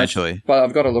money, essentially. But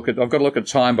I've got to look at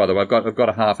time. By the way, I've got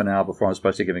a half an hour before I'm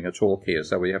supposed to be giving a talk here,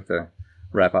 so we have to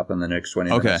wrap up in the next 20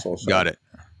 minutes or so. Got it.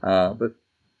 But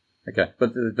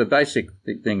the basic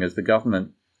thing is the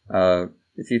government.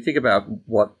 If you think about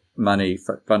what money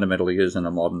fundamentally is in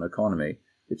a modern economy,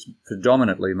 it's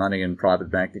predominantly money in private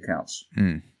bank accounts.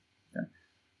 Mm. Okay?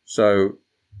 So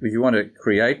if you want to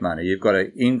create money, you've got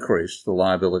to increase the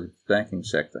liability of the banking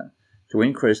sector. To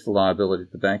increase the liability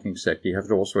of the banking sector, you have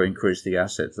to also increase the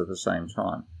assets at the same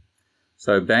time.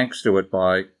 So banks do it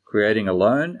by creating a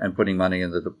loan and putting money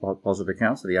in the deposit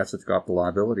account, so the assets go up, the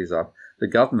liabilities up. The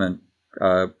government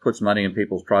puts money in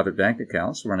people's private bank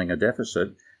accounts, running a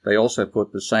deficit. They also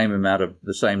put the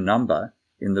same number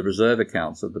in the reserve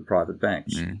accounts of the private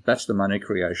banks. Mm. That's the money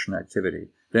creation activity.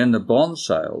 Then the bond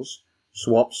sales,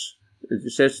 swaps,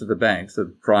 it says to the banks,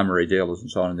 the primary dealers and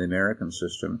so on in the American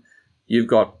system,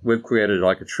 we've created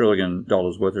like $1 trillion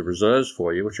worth of reserves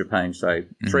for you, which are paying, say,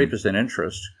 3%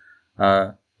 interest.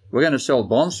 We're going to sell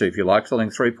bonds to you if you like, selling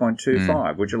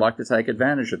 3.25. Would you like to take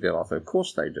advantage of that offer? Of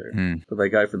course they do. But they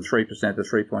go from 3% to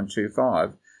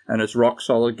 3.25, and it's rock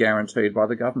solid, guaranteed by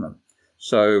the government.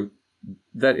 So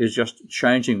that is just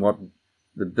changing what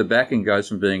the backing goes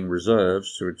from being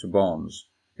reserves to bonds.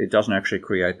 It doesn't actually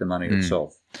create the money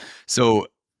itself. So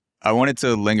I wanted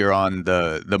to linger on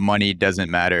the money doesn't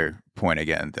matter point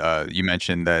again. You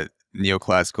mentioned that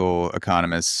neoclassical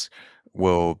economists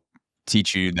will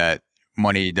teach you that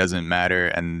money doesn't matter,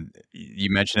 and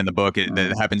you mentioned in the book that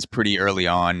it happens pretty early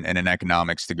on in an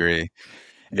economics degree.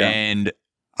 Yeah. And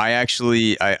I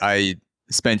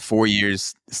spent 4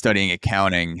 years studying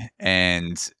accounting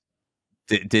and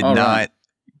did not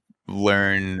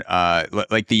learn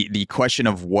like the question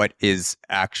of what is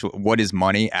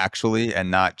money actually, and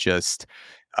not just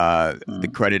the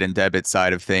credit and debit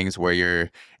side of things where you're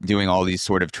doing all these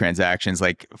sort of transactions.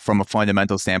 Like from a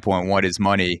fundamental standpoint, what is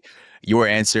money? Your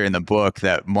answer in the book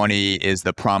that money is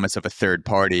the promise of a third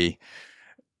party.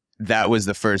 That was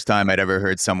the first time I'd ever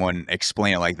heard someone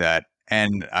explain it like that.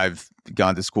 And I've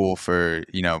gone to school for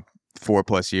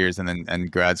 4+ years, and then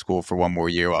grad school for 1 more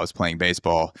year while I was playing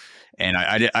baseball. And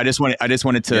I just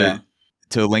wanted to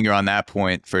linger on that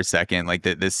point for a second, like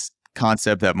this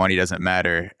concept that money doesn't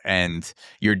matter, and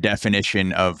your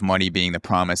definition of money being the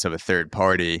promise of a third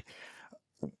party.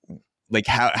 Like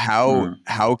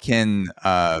how can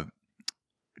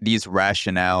these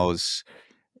rationales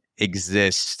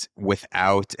exist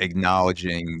without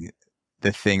acknowledging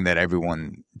the thing that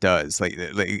everyone does, like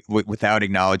without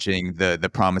acknowledging the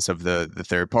promise of the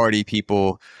third party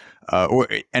people,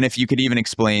 and if you could even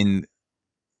explain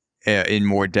in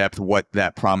more depth what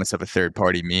that promise of a third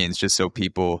party means, just so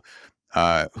people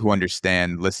who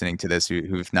understand listening to this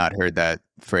who've not heard that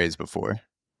phrase before.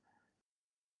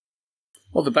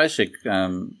 Well, the basic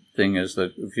thing is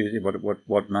that if you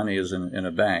what money is in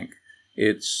a bank,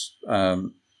 it's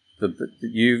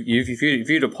if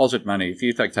you deposit money, if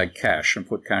you take cash and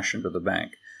put cash into the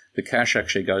bank, the cash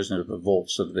actually goes into the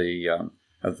vaults of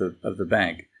the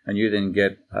bank, and you then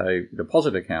get a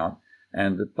deposit account.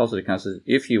 And the deposit account says,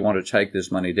 if you want to take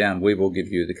this money down, we will give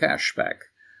you the cash back.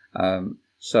 And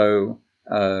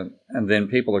then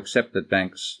people accept that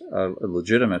banks are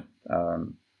legitimate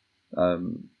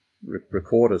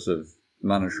recorders of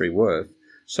monetary worth.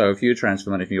 So if you transfer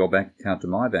money from your bank account to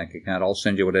my bank account, I'll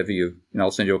send you whatever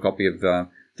I'll send you a copy of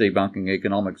Debunking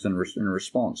Economics in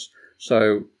response.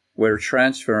 So we're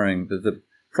transferring the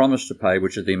promise to pay,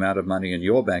 which is the amount of money in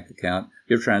your bank account.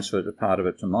 You've transferred a part of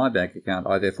it to my bank account.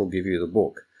 I therefore give you the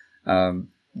book.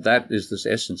 That is the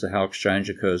essence of how exchange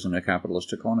occurs in a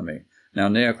capitalist economy. Now,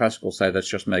 neoclassical say that's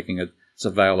just it's a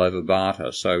veil over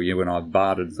barter. So you and I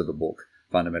bartered for the book.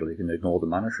 Fundamentally, you can ignore the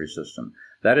monetary system.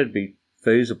 That'd be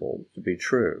feasible to be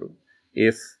true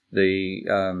if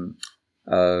the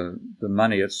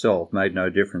money itself made no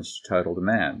difference to total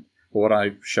demand. But what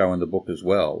I show in the book as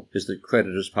well is that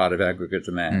credit is part of aggregate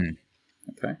demand.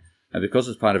 Okay, and because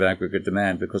it's part of aggregate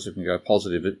demand, because it can go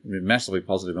positive, massively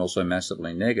positive, and also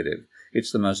massively negative,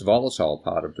 it's the most volatile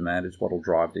part of demand. It's what will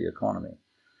drive the economy.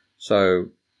 So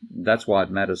that's why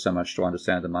it matters so much to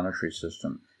understand the monetary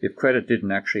system. If credit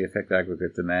didn't actually affect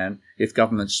aggregate demand, if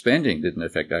government spending didn't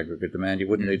affect aggregate demand, you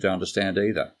wouldn't need to understand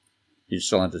either. You'd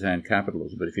still understand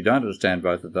capitalism. But if you don't understand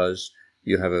both of those,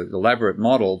 you have an elaborate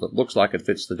model that looks like it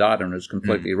fits the data and is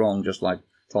completely wrong, just like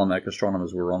Ptolemaic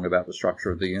astronomers were wrong about the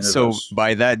structure of the universe. So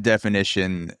by that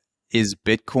definition, is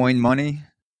Bitcoin money?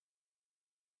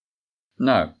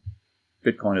 No,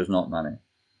 Bitcoin is not money.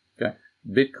 Okay,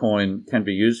 Bitcoin can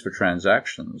be used for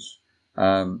transactions,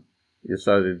 and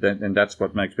that's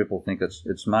what makes people think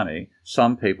it's money.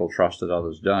 Some people trust it,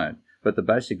 others don't. But the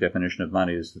basic definition of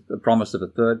money is the promise of a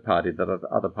third party that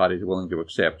other parties are willing to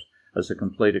accept as a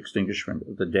complete extinguishment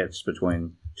of the debts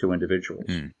between two individuals.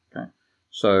 Okay,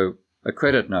 so a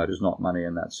credit note is not money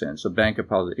in that sense. A bank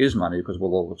deposit is money because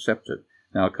we'll all accept it.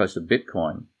 Now, in case of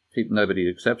Bitcoin, nobody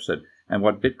accepts it. And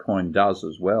what Bitcoin does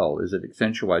as well is it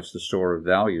accentuates the store of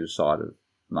value side of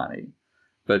money.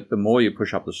 But the more you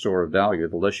push up the store of value,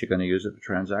 the less you're going to use it for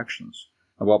transactions.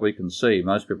 And what we can see,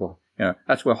 most people,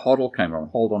 that's where HODL came from,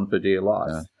 hold on for dear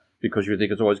life, because you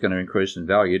think it's always going to increase in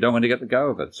value. You don't want to get the go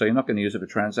of it, so you're not going to use it for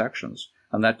transactions.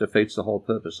 And that defeats the whole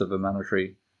purpose of a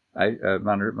monetary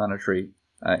entity.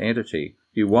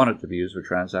 You want it to be used for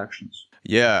transactions.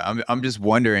 Yeah, I'm just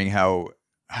wondering how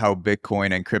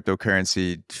Bitcoin and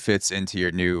cryptocurrency fits into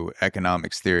your new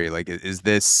economics theory. Like, is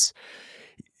this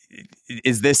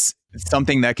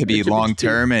something that could be long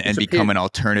term and become an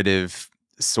alternative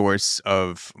source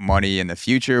of money in the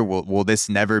future? Will this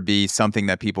never be something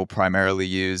that people primarily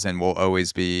use and will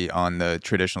always be on the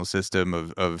traditional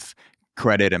system of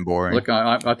credit and borrowing? Look,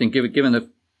 I think given the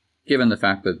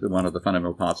fact that one of the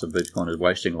fundamental parts of Bitcoin is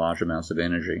wasting large amounts of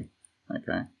energy,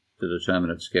 okay, to determine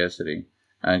its scarcity,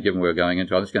 and given we're going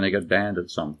into, it's going to get banned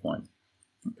at some point,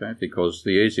 okay, because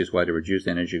the easiest way to reduce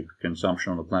energy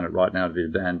consumption on the planet right now is to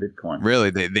ban Bitcoin.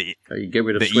 Really, you get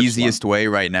rid of the easiest way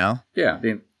right now? Yeah.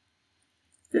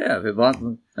 And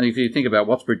if you think about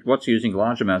what's using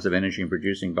large amounts of energy and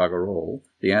producing bugger all,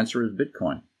 the answer is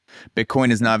Bitcoin.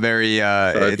 Bitcoin is not very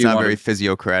it's not very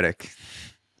physiocratic.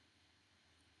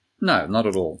 No, not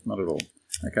at all. Not at all.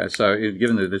 Okay, so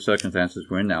given the circumstances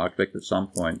we're in now, I expect at some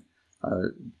point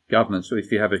governments, so if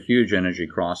you have a huge energy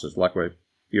crisis like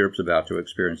Europe's about to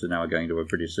experience and now are going to a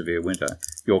pretty severe winter,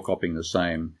 you're copying the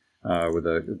same with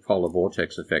a polar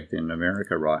vortex effect in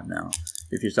America right now.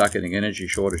 If you start getting energy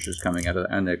shortages coming out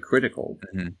and they're critical,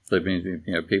 so it means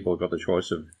people have got the choice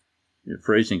of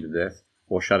freezing to death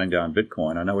or shutting down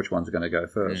Bitcoin. I know which one's going to go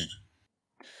first.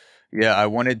 Yeah, I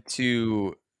wanted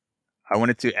to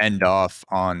end off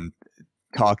on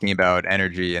talking about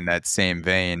energy in that same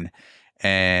vein,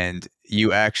 and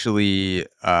you actually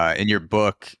in your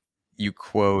book you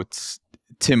quote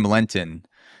Tim Lenton,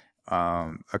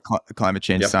 a climate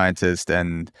change scientist,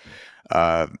 and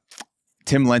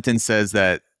Tim Lenton says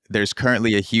that there's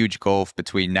currently a huge gulf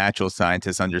between natural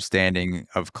scientists' understanding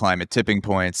of climate tipping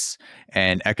points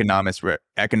and economists'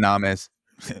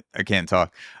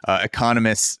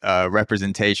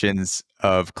 representations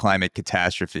of climate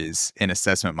catastrophes in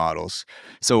assessment models.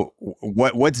 So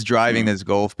what's driving this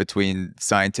gulf between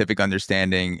scientific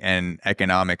understanding and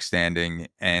economic standing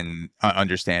and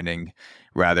understanding,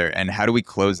 rather, and how do we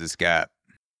close this gap?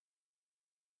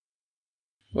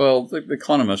 Well, the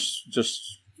economists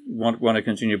just want to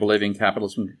continue believing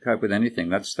capitalism can cope with anything.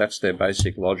 That's their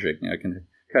basic logic. Can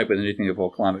cope with anything before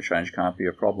climate change can't be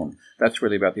a problem. That's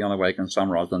really about the only way you can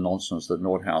summarize the nonsense that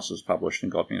Nordhaus has published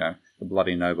and got the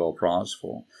bloody Nobel Prize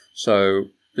for. So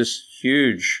this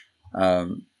huge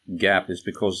gap is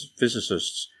because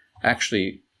physicists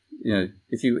actually,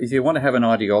 if you want to have an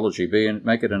ideology,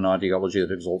 make it an ideology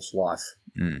that exalts life.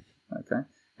 Okay.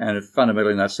 And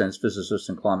fundamentally, in that sense, physicists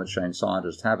and climate change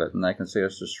scientists have it, and they can see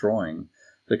us destroying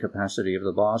the capacity of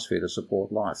the biosphere to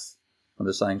support life. And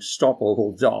they're saying, stop or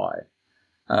we'll die.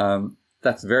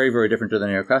 That's very, very different to the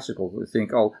neoclassical who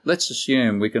think, let's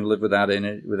assume we can live without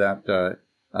inputs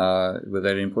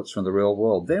from the real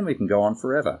world. Then we can go on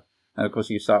forever. And, of course,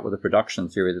 you start with a production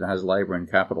theory that has labour and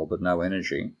capital but no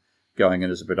energy going in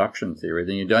as a production theory.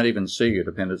 Then you don't even see your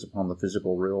dependence upon the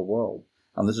physical real world.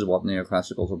 And this is what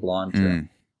neoclassicals are blind to.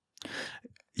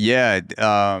 Yeah,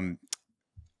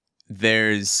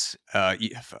 there's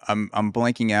I'm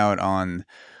blanking out on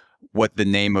what the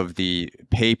name of the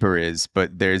paper is,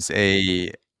 but there's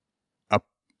a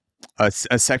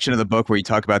section of the book where you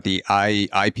talk about the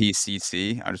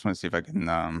IPCC. I just want to see if I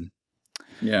can.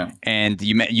 And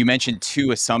you mentioned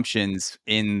two assumptions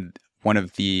in one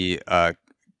of the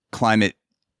climate.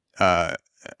 I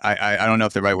don't know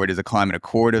if the right word is a climate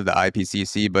accord of the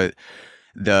IPCC, but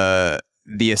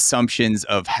the assumptions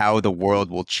of how the world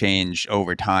will change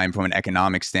over time from an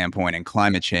economic standpoint and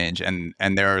climate change. And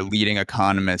there are leading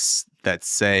economists that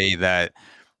say that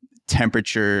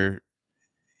temperature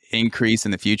increase in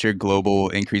the future, global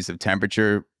increase of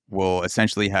temperature, will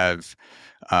essentially have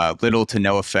little to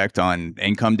no effect on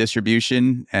income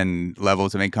distribution and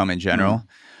levels of income in general.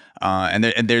 And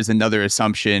there's another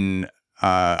assumption.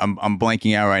 I'm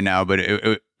blanking out right now, but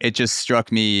it just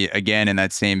struck me again in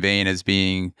that same vein as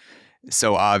being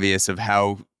so obvious of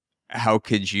how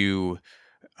could you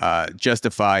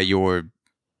justify your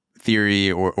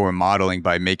theory or modeling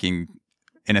by making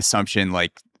an assumption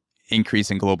like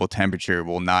increasing global temperature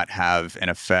will not have an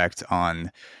effect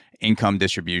on income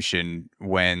distribution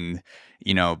when,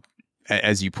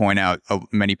 as you point out,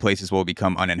 many places will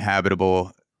become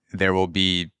uninhabitable. There will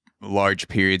be large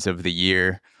periods of the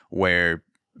year where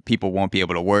people won't be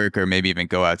able to work or maybe even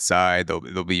go outside.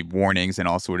 There'll be warnings and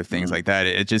all sort of things like that.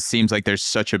 It just seems like there's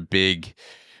such a big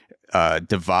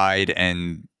divide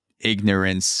and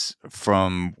ignorance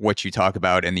from what you talk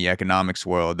about in the economics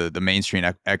world, the mainstream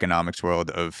economics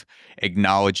world, of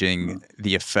acknowledging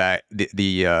the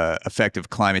effect of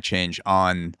climate change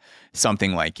on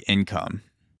something like income.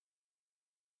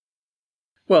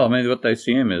 Well, I mean, what they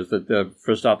assume is that,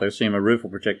 for a start, they assume a roof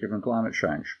will protect you from climate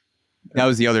change. That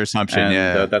was the other assumption,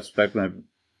 and,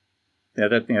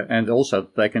 and also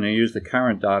they can use the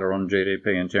current data on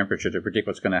GDP and temperature to predict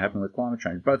what's going to happen with climate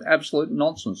change. Both absolute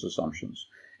nonsense assumptions.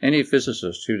 Any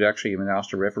physicist who'd actually even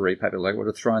asked a referee paper would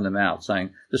have thrown them out,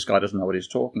 saying this guy doesn't know what he's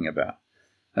talking about.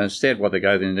 And instead, what they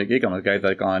gave in the Econ, they gave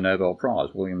that guy a Nobel Prize,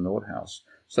 William Nordhaus.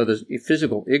 So there's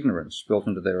physical ignorance built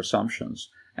into their assumptions.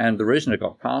 And the reason it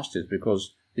got passed is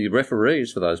because the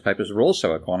referees for those papers are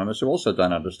also economists who also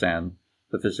don't understand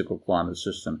the physical climate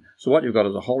system. So what you've got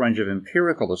is a whole range of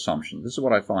empirical assumptions. This is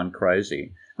what I find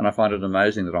crazy, and I find it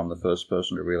amazing that I'm the first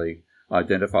person to really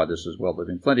identify this as well. There have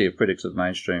been plenty of critics of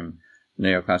mainstream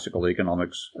neoclassical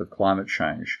economics of climate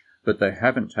change, but they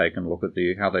haven't taken a look at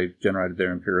how they generated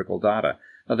their empirical data.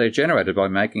 Now, they're generated by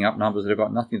making up numbers that have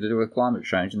got nothing to do with climate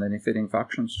change and then fitting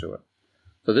functions to it.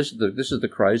 So this is the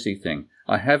crazy thing.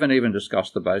 I haven't even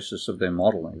discussed the basis of their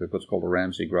modelling, what's called the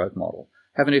Ramsey growth model.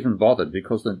 Haven't even bothered,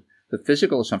 because the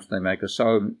physical assumptions they make are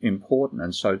so important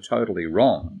and so totally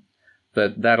wrong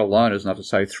that alone is enough to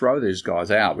say, throw these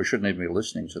guys out. We shouldn't even be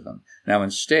listening to them. Now,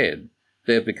 instead,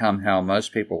 they've become how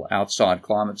most people outside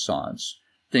climate science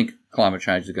think climate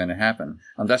change is going to happen.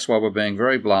 And that's why we're being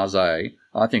very blasé,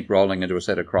 I think, rolling into a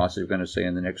set of crises we're going to see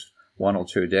in the next 1 or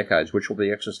 2 decades, which will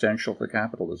be existential for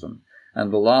capitalism.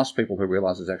 And the last people who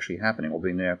realize it's actually happening will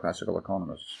be neoclassical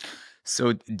economists.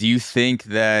 So do you think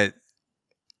that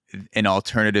an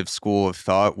alternative school of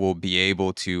thought will be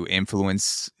able to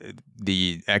influence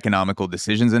the economical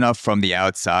decisions enough from the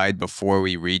outside before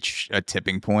we reach a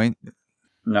tipping point?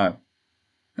 No,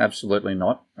 absolutely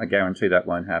not. I guarantee that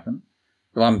won't happen.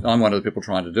 Well, I'm one of the people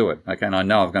trying to do it, okay, and I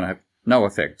know I'm going to have no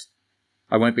effect.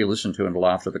 I won't be listened to until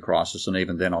after the crisis, and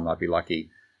even then I might be lucky.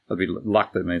 There'll be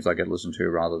luck that means I get listened to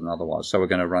rather than otherwise. So we're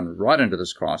going to run right into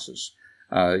this crisis.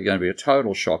 It's going to be a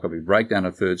total shock. There'll be breakdown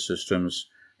of food systems,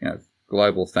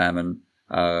 global famine,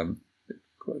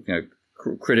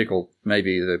 critical,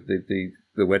 maybe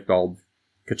the wet bulb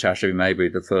catastrophe may be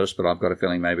the first, but I've got a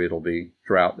feeling maybe it'll be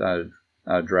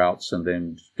droughts and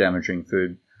then damaging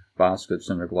food baskets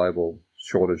and a global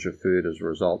shortage of food as a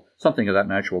result. Something of that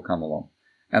nature will come along.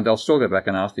 And they'll still go back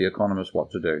and ask the economists what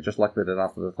to do, just like they did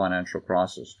after the financial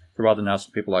crisis. So rather than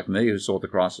ask people like me who saw the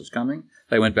crisis coming,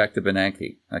 they went back to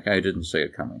Bernanke, who didn't see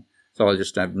it coming. So I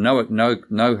just have no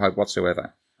hope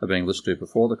whatsoever of being listened to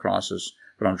before the crisis,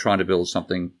 but I'm trying to build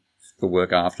something for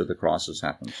work after the crisis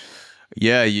happens.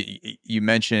 Yeah, you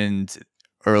mentioned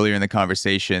earlier in the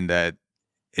conversation that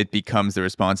it becomes the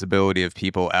responsibility of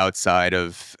people outside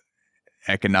of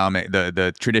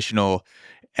the traditional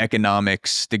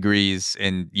economics degrees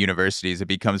in universities. It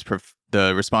becomes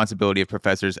the responsibility of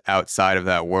professors outside of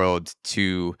that world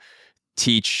to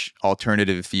teach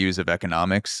alternative views of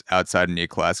economics outside of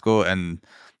neoclassical. And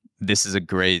this is a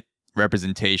great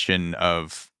representation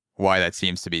of why that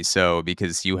seems to be so,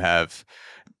 because you have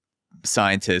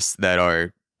scientists that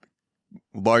are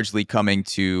largely coming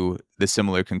to the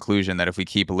similar conclusion that if we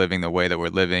keep living the way that we're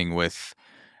living with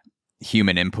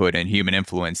human input and human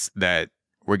influence, that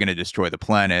we're going to destroy the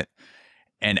planet.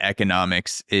 And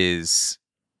economics is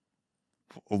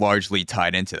largely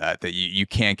tied into that you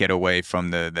can't get away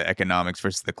from the economics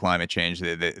versus the climate change.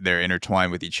 They're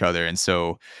intertwined with each other. And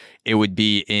so it would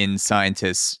be in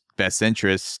scientists' best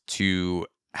interest to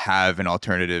have an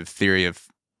alternative theory of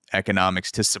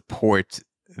economics to support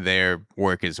their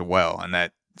work as well. And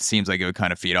that seems like it would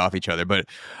kind of feed off each other. But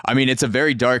I mean, it's a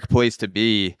very dark place to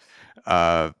be,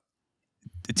 to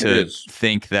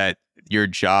think that your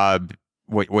job,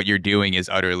 what you're doing, is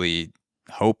utterly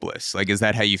hopeless. Like, is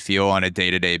that how you feel on a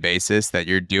day-to-day basis, that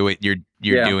you're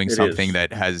doing something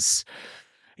that has,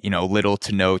 little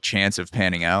to no chance of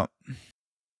panning out?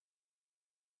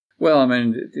 Well, I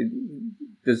mean,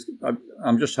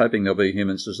 I'm just hoping there'll be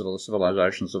human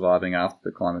civilization surviving after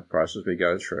the climate crisis we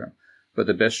go through. But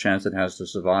the best chance it has to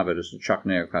survive it is to chuck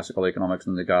neoclassical economics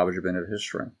in the garbage bin of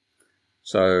history.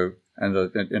 So, and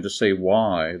to see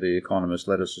why the economists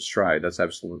led us astray, that's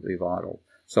absolutely vital.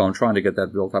 So I'm trying to get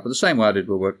that built up. The same way I did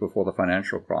with work before the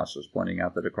financial crisis, pointing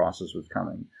out that a crisis was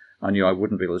coming. I knew I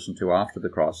wouldn't be listened to after the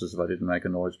crisis if I didn't make a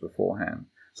noise beforehand.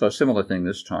 So a similar thing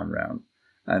this time round.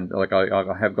 And like I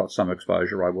have got some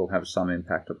exposure, I will have some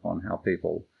impact upon how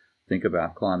people think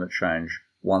about climate change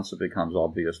once it becomes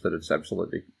obvious that it's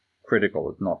absolutely critical.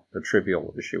 It's not a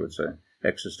trivial issue, it's an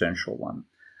existential one.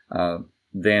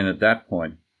 Then at that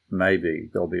point, maybe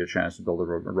there'll be a chance to build a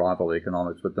rival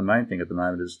economics. But the main thing at the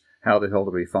moment is how the hell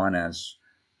do we finance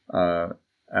our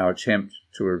attempt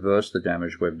to reverse the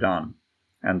damage we've done?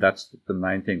 And that's the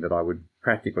main thing that I would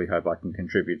practically hope I can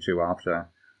contribute to after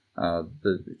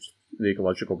the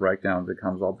ecological breakdown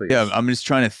becomes obvious. Yeah, I'm just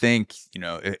trying to think,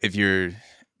 if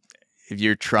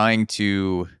you're trying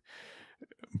to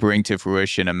bring to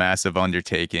fruition a massive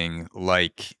undertaking,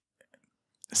 like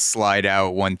slide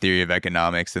out one theory of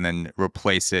economics and then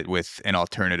replace it with an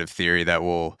alternative theory that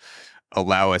will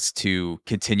allow us to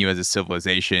continue as a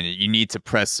civilization, you need to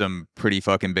press some pretty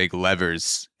fucking big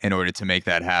levers in order to make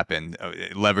that happen.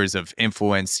 Levers of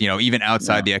influence, even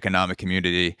outside the economic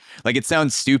community. Like, it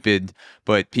sounds stupid,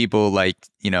 but people like,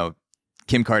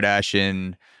 Kim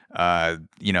Kardashian,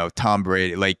 Tom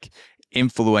Brady, like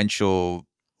influential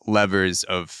levers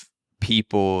of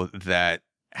people that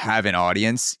have an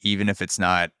audience, even if it's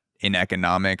not in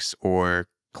economics or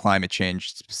climate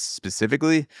change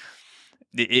specifically.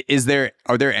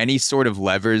 Are there any sort of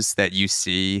levers that you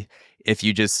see if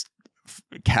you just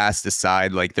cast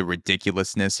aside like the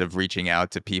ridiculousness of reaching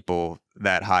out to people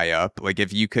that high up? Like,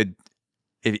 if you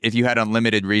had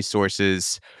unlimited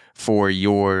resources for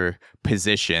your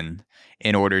position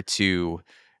in order to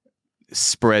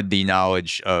spread the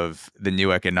knowledge of the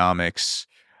new economics,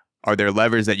 are there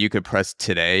levers that you could press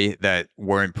today that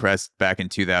weren't pressed back in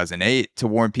 2008 to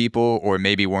warn people, or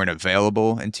maybe weren't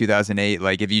available in 2008?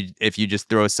 Like, if you just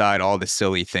throw aside all the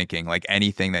silly thinking, like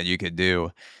anything that you could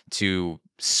do to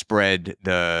spread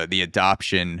the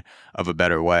adoption of a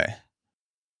better way?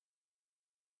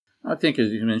 I think,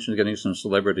 as you mentioned, getting some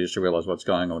celebrities to realize what's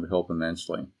going on would help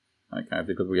immensely. Okay,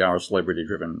 because we are a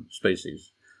celebrity-driven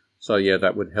species. So yeah,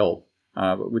 that would help.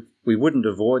 But we wouldn't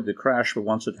avoid the crash, but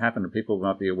once it happened, people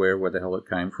might be aware where the hell it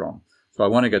came from. So I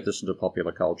want to get this into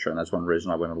popular culture, and that's one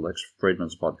reason I went on Lex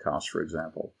Friedman's podcast, for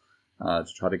example, to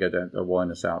try to get that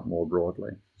awareness out more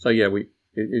broadly. So yeah,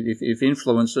 if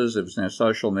influencers, if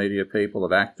social media people,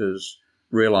 if actors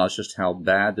realize just how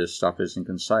bad this stuff is and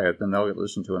can say it, then they'll get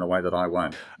listened to in a way that I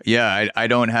won't. Yeah, I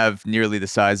don't have nearly the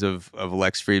size of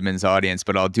Lex Friedman's audience,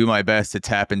 but I'll do my best to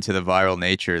tap into the viral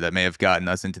nature that may have gotten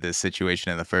us into this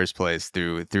situation in the first place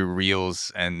through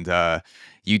reels and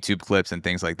YouTube clips and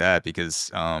things like that, because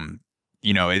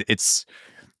it's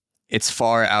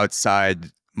far outside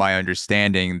my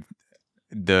understanding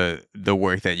the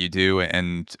work that you do,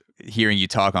 and hearing you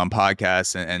talk on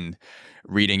podcasts and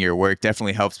reading your work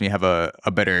definitely helps me have a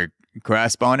better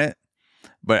grasp on it.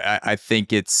 But I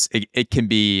think it can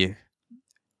be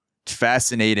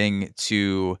fascinating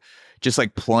to just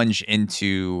like plunge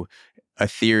into a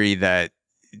theory that,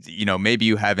 maybe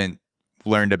you haven't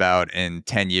learned about in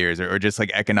 10 years, or just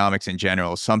like economics in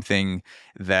general, something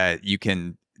that you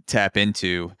can tap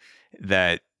into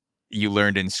that you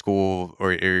learned in school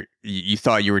or you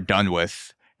thought you were done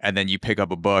with. And then you pick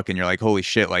up a book and you're like, holy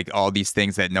shit, like all these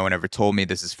things that no one ever told me.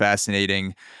 This is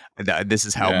fascinating. This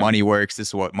is how money works. This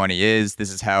is what money is. This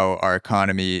is how our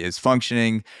economy is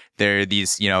functioning. There are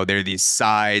these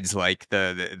sides, like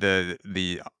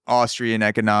the Austrian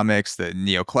economics, the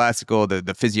neoclassical,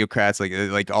 the Physiocrats,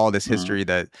 like all this history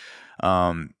that,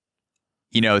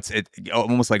 it's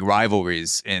almost like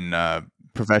rivalries in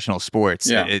professional sports.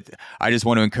 Yeah. I just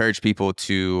want to encourage people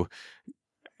to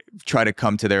try to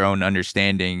come to their own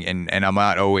understanding, and I'm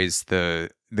not always the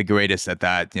greatest at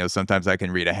that. Sometimes I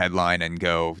can read a headline and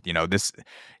go, this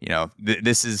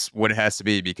is what it has to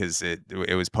be because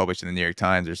it was published in the New York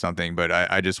Times or something. But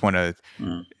I just want to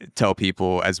tell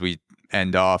people as we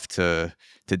end off to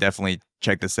definitely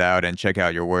check this out and check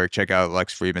out your work, check out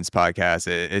Lex Friedman's podcast.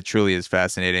 It truly is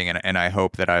fascinating, and I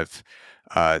hope that I've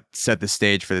set the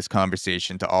stage for this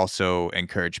conversation to also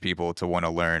encourage people to want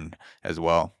to learn as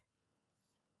well.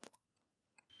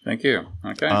 Thank you.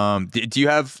 Okay. Do you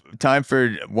have time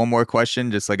for one more question?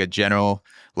 Just like a general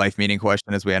life meaning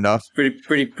question as we end off?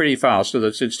 Pretty fast. So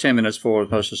it's 10 minutes for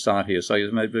us to start here. So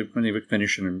maybe we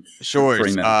finish in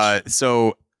 3 minutes.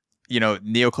 So,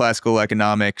 neoclassical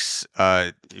economics,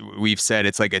 we've said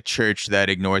it's like a church that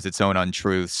ignores its own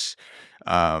untruths.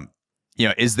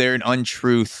 Is there an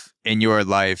untruth in your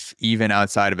life, even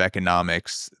outside of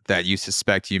economics, that you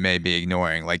suspect you may be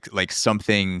ignoring? Like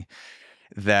something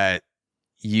that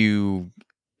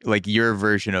like your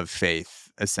version of faith,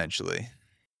 essentially?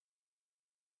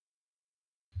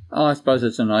 Oh, I suppose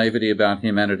it's a naivety about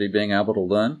humanity being able to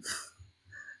learn.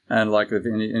 And like with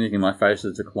anything, my faith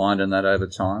has declined in that over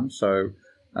time. So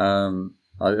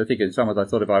I think in some ways I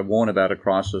thought if I warn about a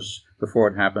crisis before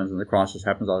it happens and the crisis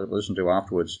happens, I'll listen to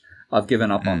afterwards. I've given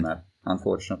up on that,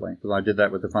 unfortunately, because I did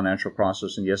that with the financial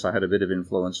crisis. And yes, I had a bit of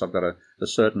influence. I've got a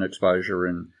certain exposure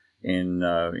as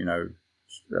a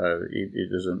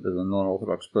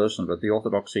non-orthodox person, but the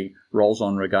orthodoxy rolls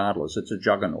on regardless. It's a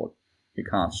juggernaut. You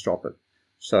can't stop it.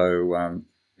 So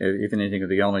if anything,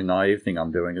 the only naive thing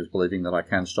I'm doing is believing that I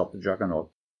can stop the juggernaut.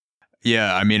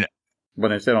 Yeah, I mean,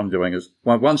 what instead I'm doing is,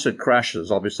 once it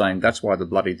crashes, I'll be saying, that's why the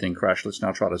bloody thing crashed. Let's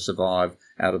now try to survive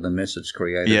out of the mess it's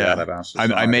created out of our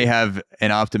society. I may have an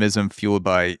optimism fueled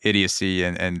by idiocy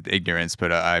and ignorance,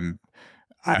 but I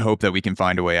hope that we can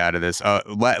find a way out of this.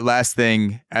 Last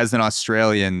thing, as an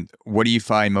Australian, what do you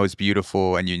find most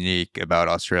beautiful and unique about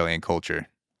Australian culture?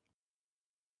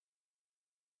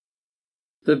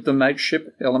 The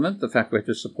mateship element, the fact we have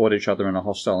to support each other in a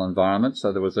hostile environment.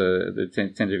 So there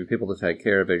tend to be people to take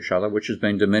care of each other, which has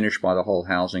been diminished by the whole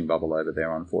housing bubble over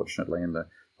there, unfortunately, and the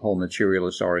whole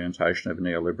materialist orientation of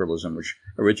neoliberalism, which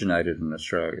originated in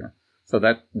Australia. So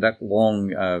that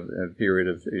long period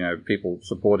of people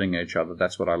supporting each other,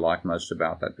 that's what I like most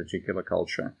about that particular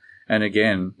culture. And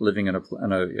again, living in a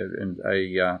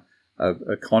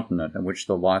continent in which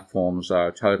the life forms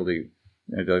are totally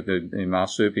the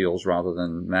marsupials rather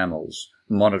than mammals,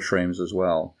 monotremes as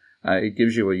well. It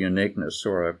gives you a uniqueness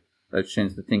or a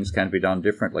sense that things can be done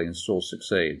differently and still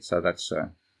succeed. So that's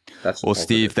well,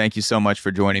 Steve, thank you so much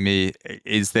for joining me.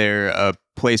 Is there a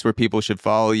place where people should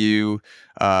follow you?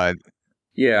 There's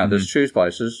two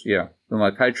places. Yeah,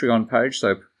 my Patreon page,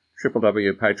 so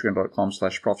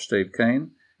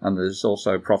www.patreon.com/ProfSteveKeen, and there's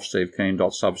also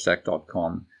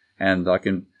profstevekeen.substack.com, and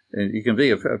you can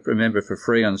be a member for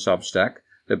free on Substack.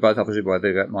 They're both obviously where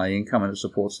they get my income, and it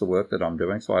supports the work that I'm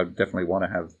doing. So I definitely want to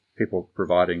have people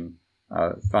providing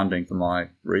funding for my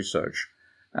research.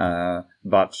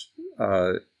 But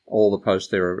all the posts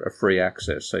there are free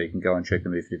access, so you can go and check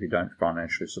them if you don't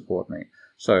financially support me.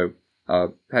 So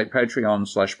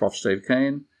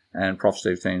Patreon/ProfSteveKeen and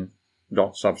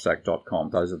profstevekeen.substack.com.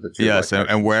 Those are the two. Yes,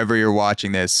 and wherever you're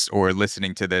watching this or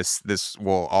listening to this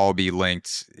will all be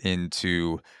linked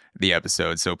into the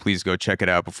episode. So please go check it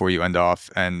out before you end off.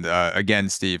 And again,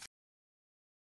 Steve,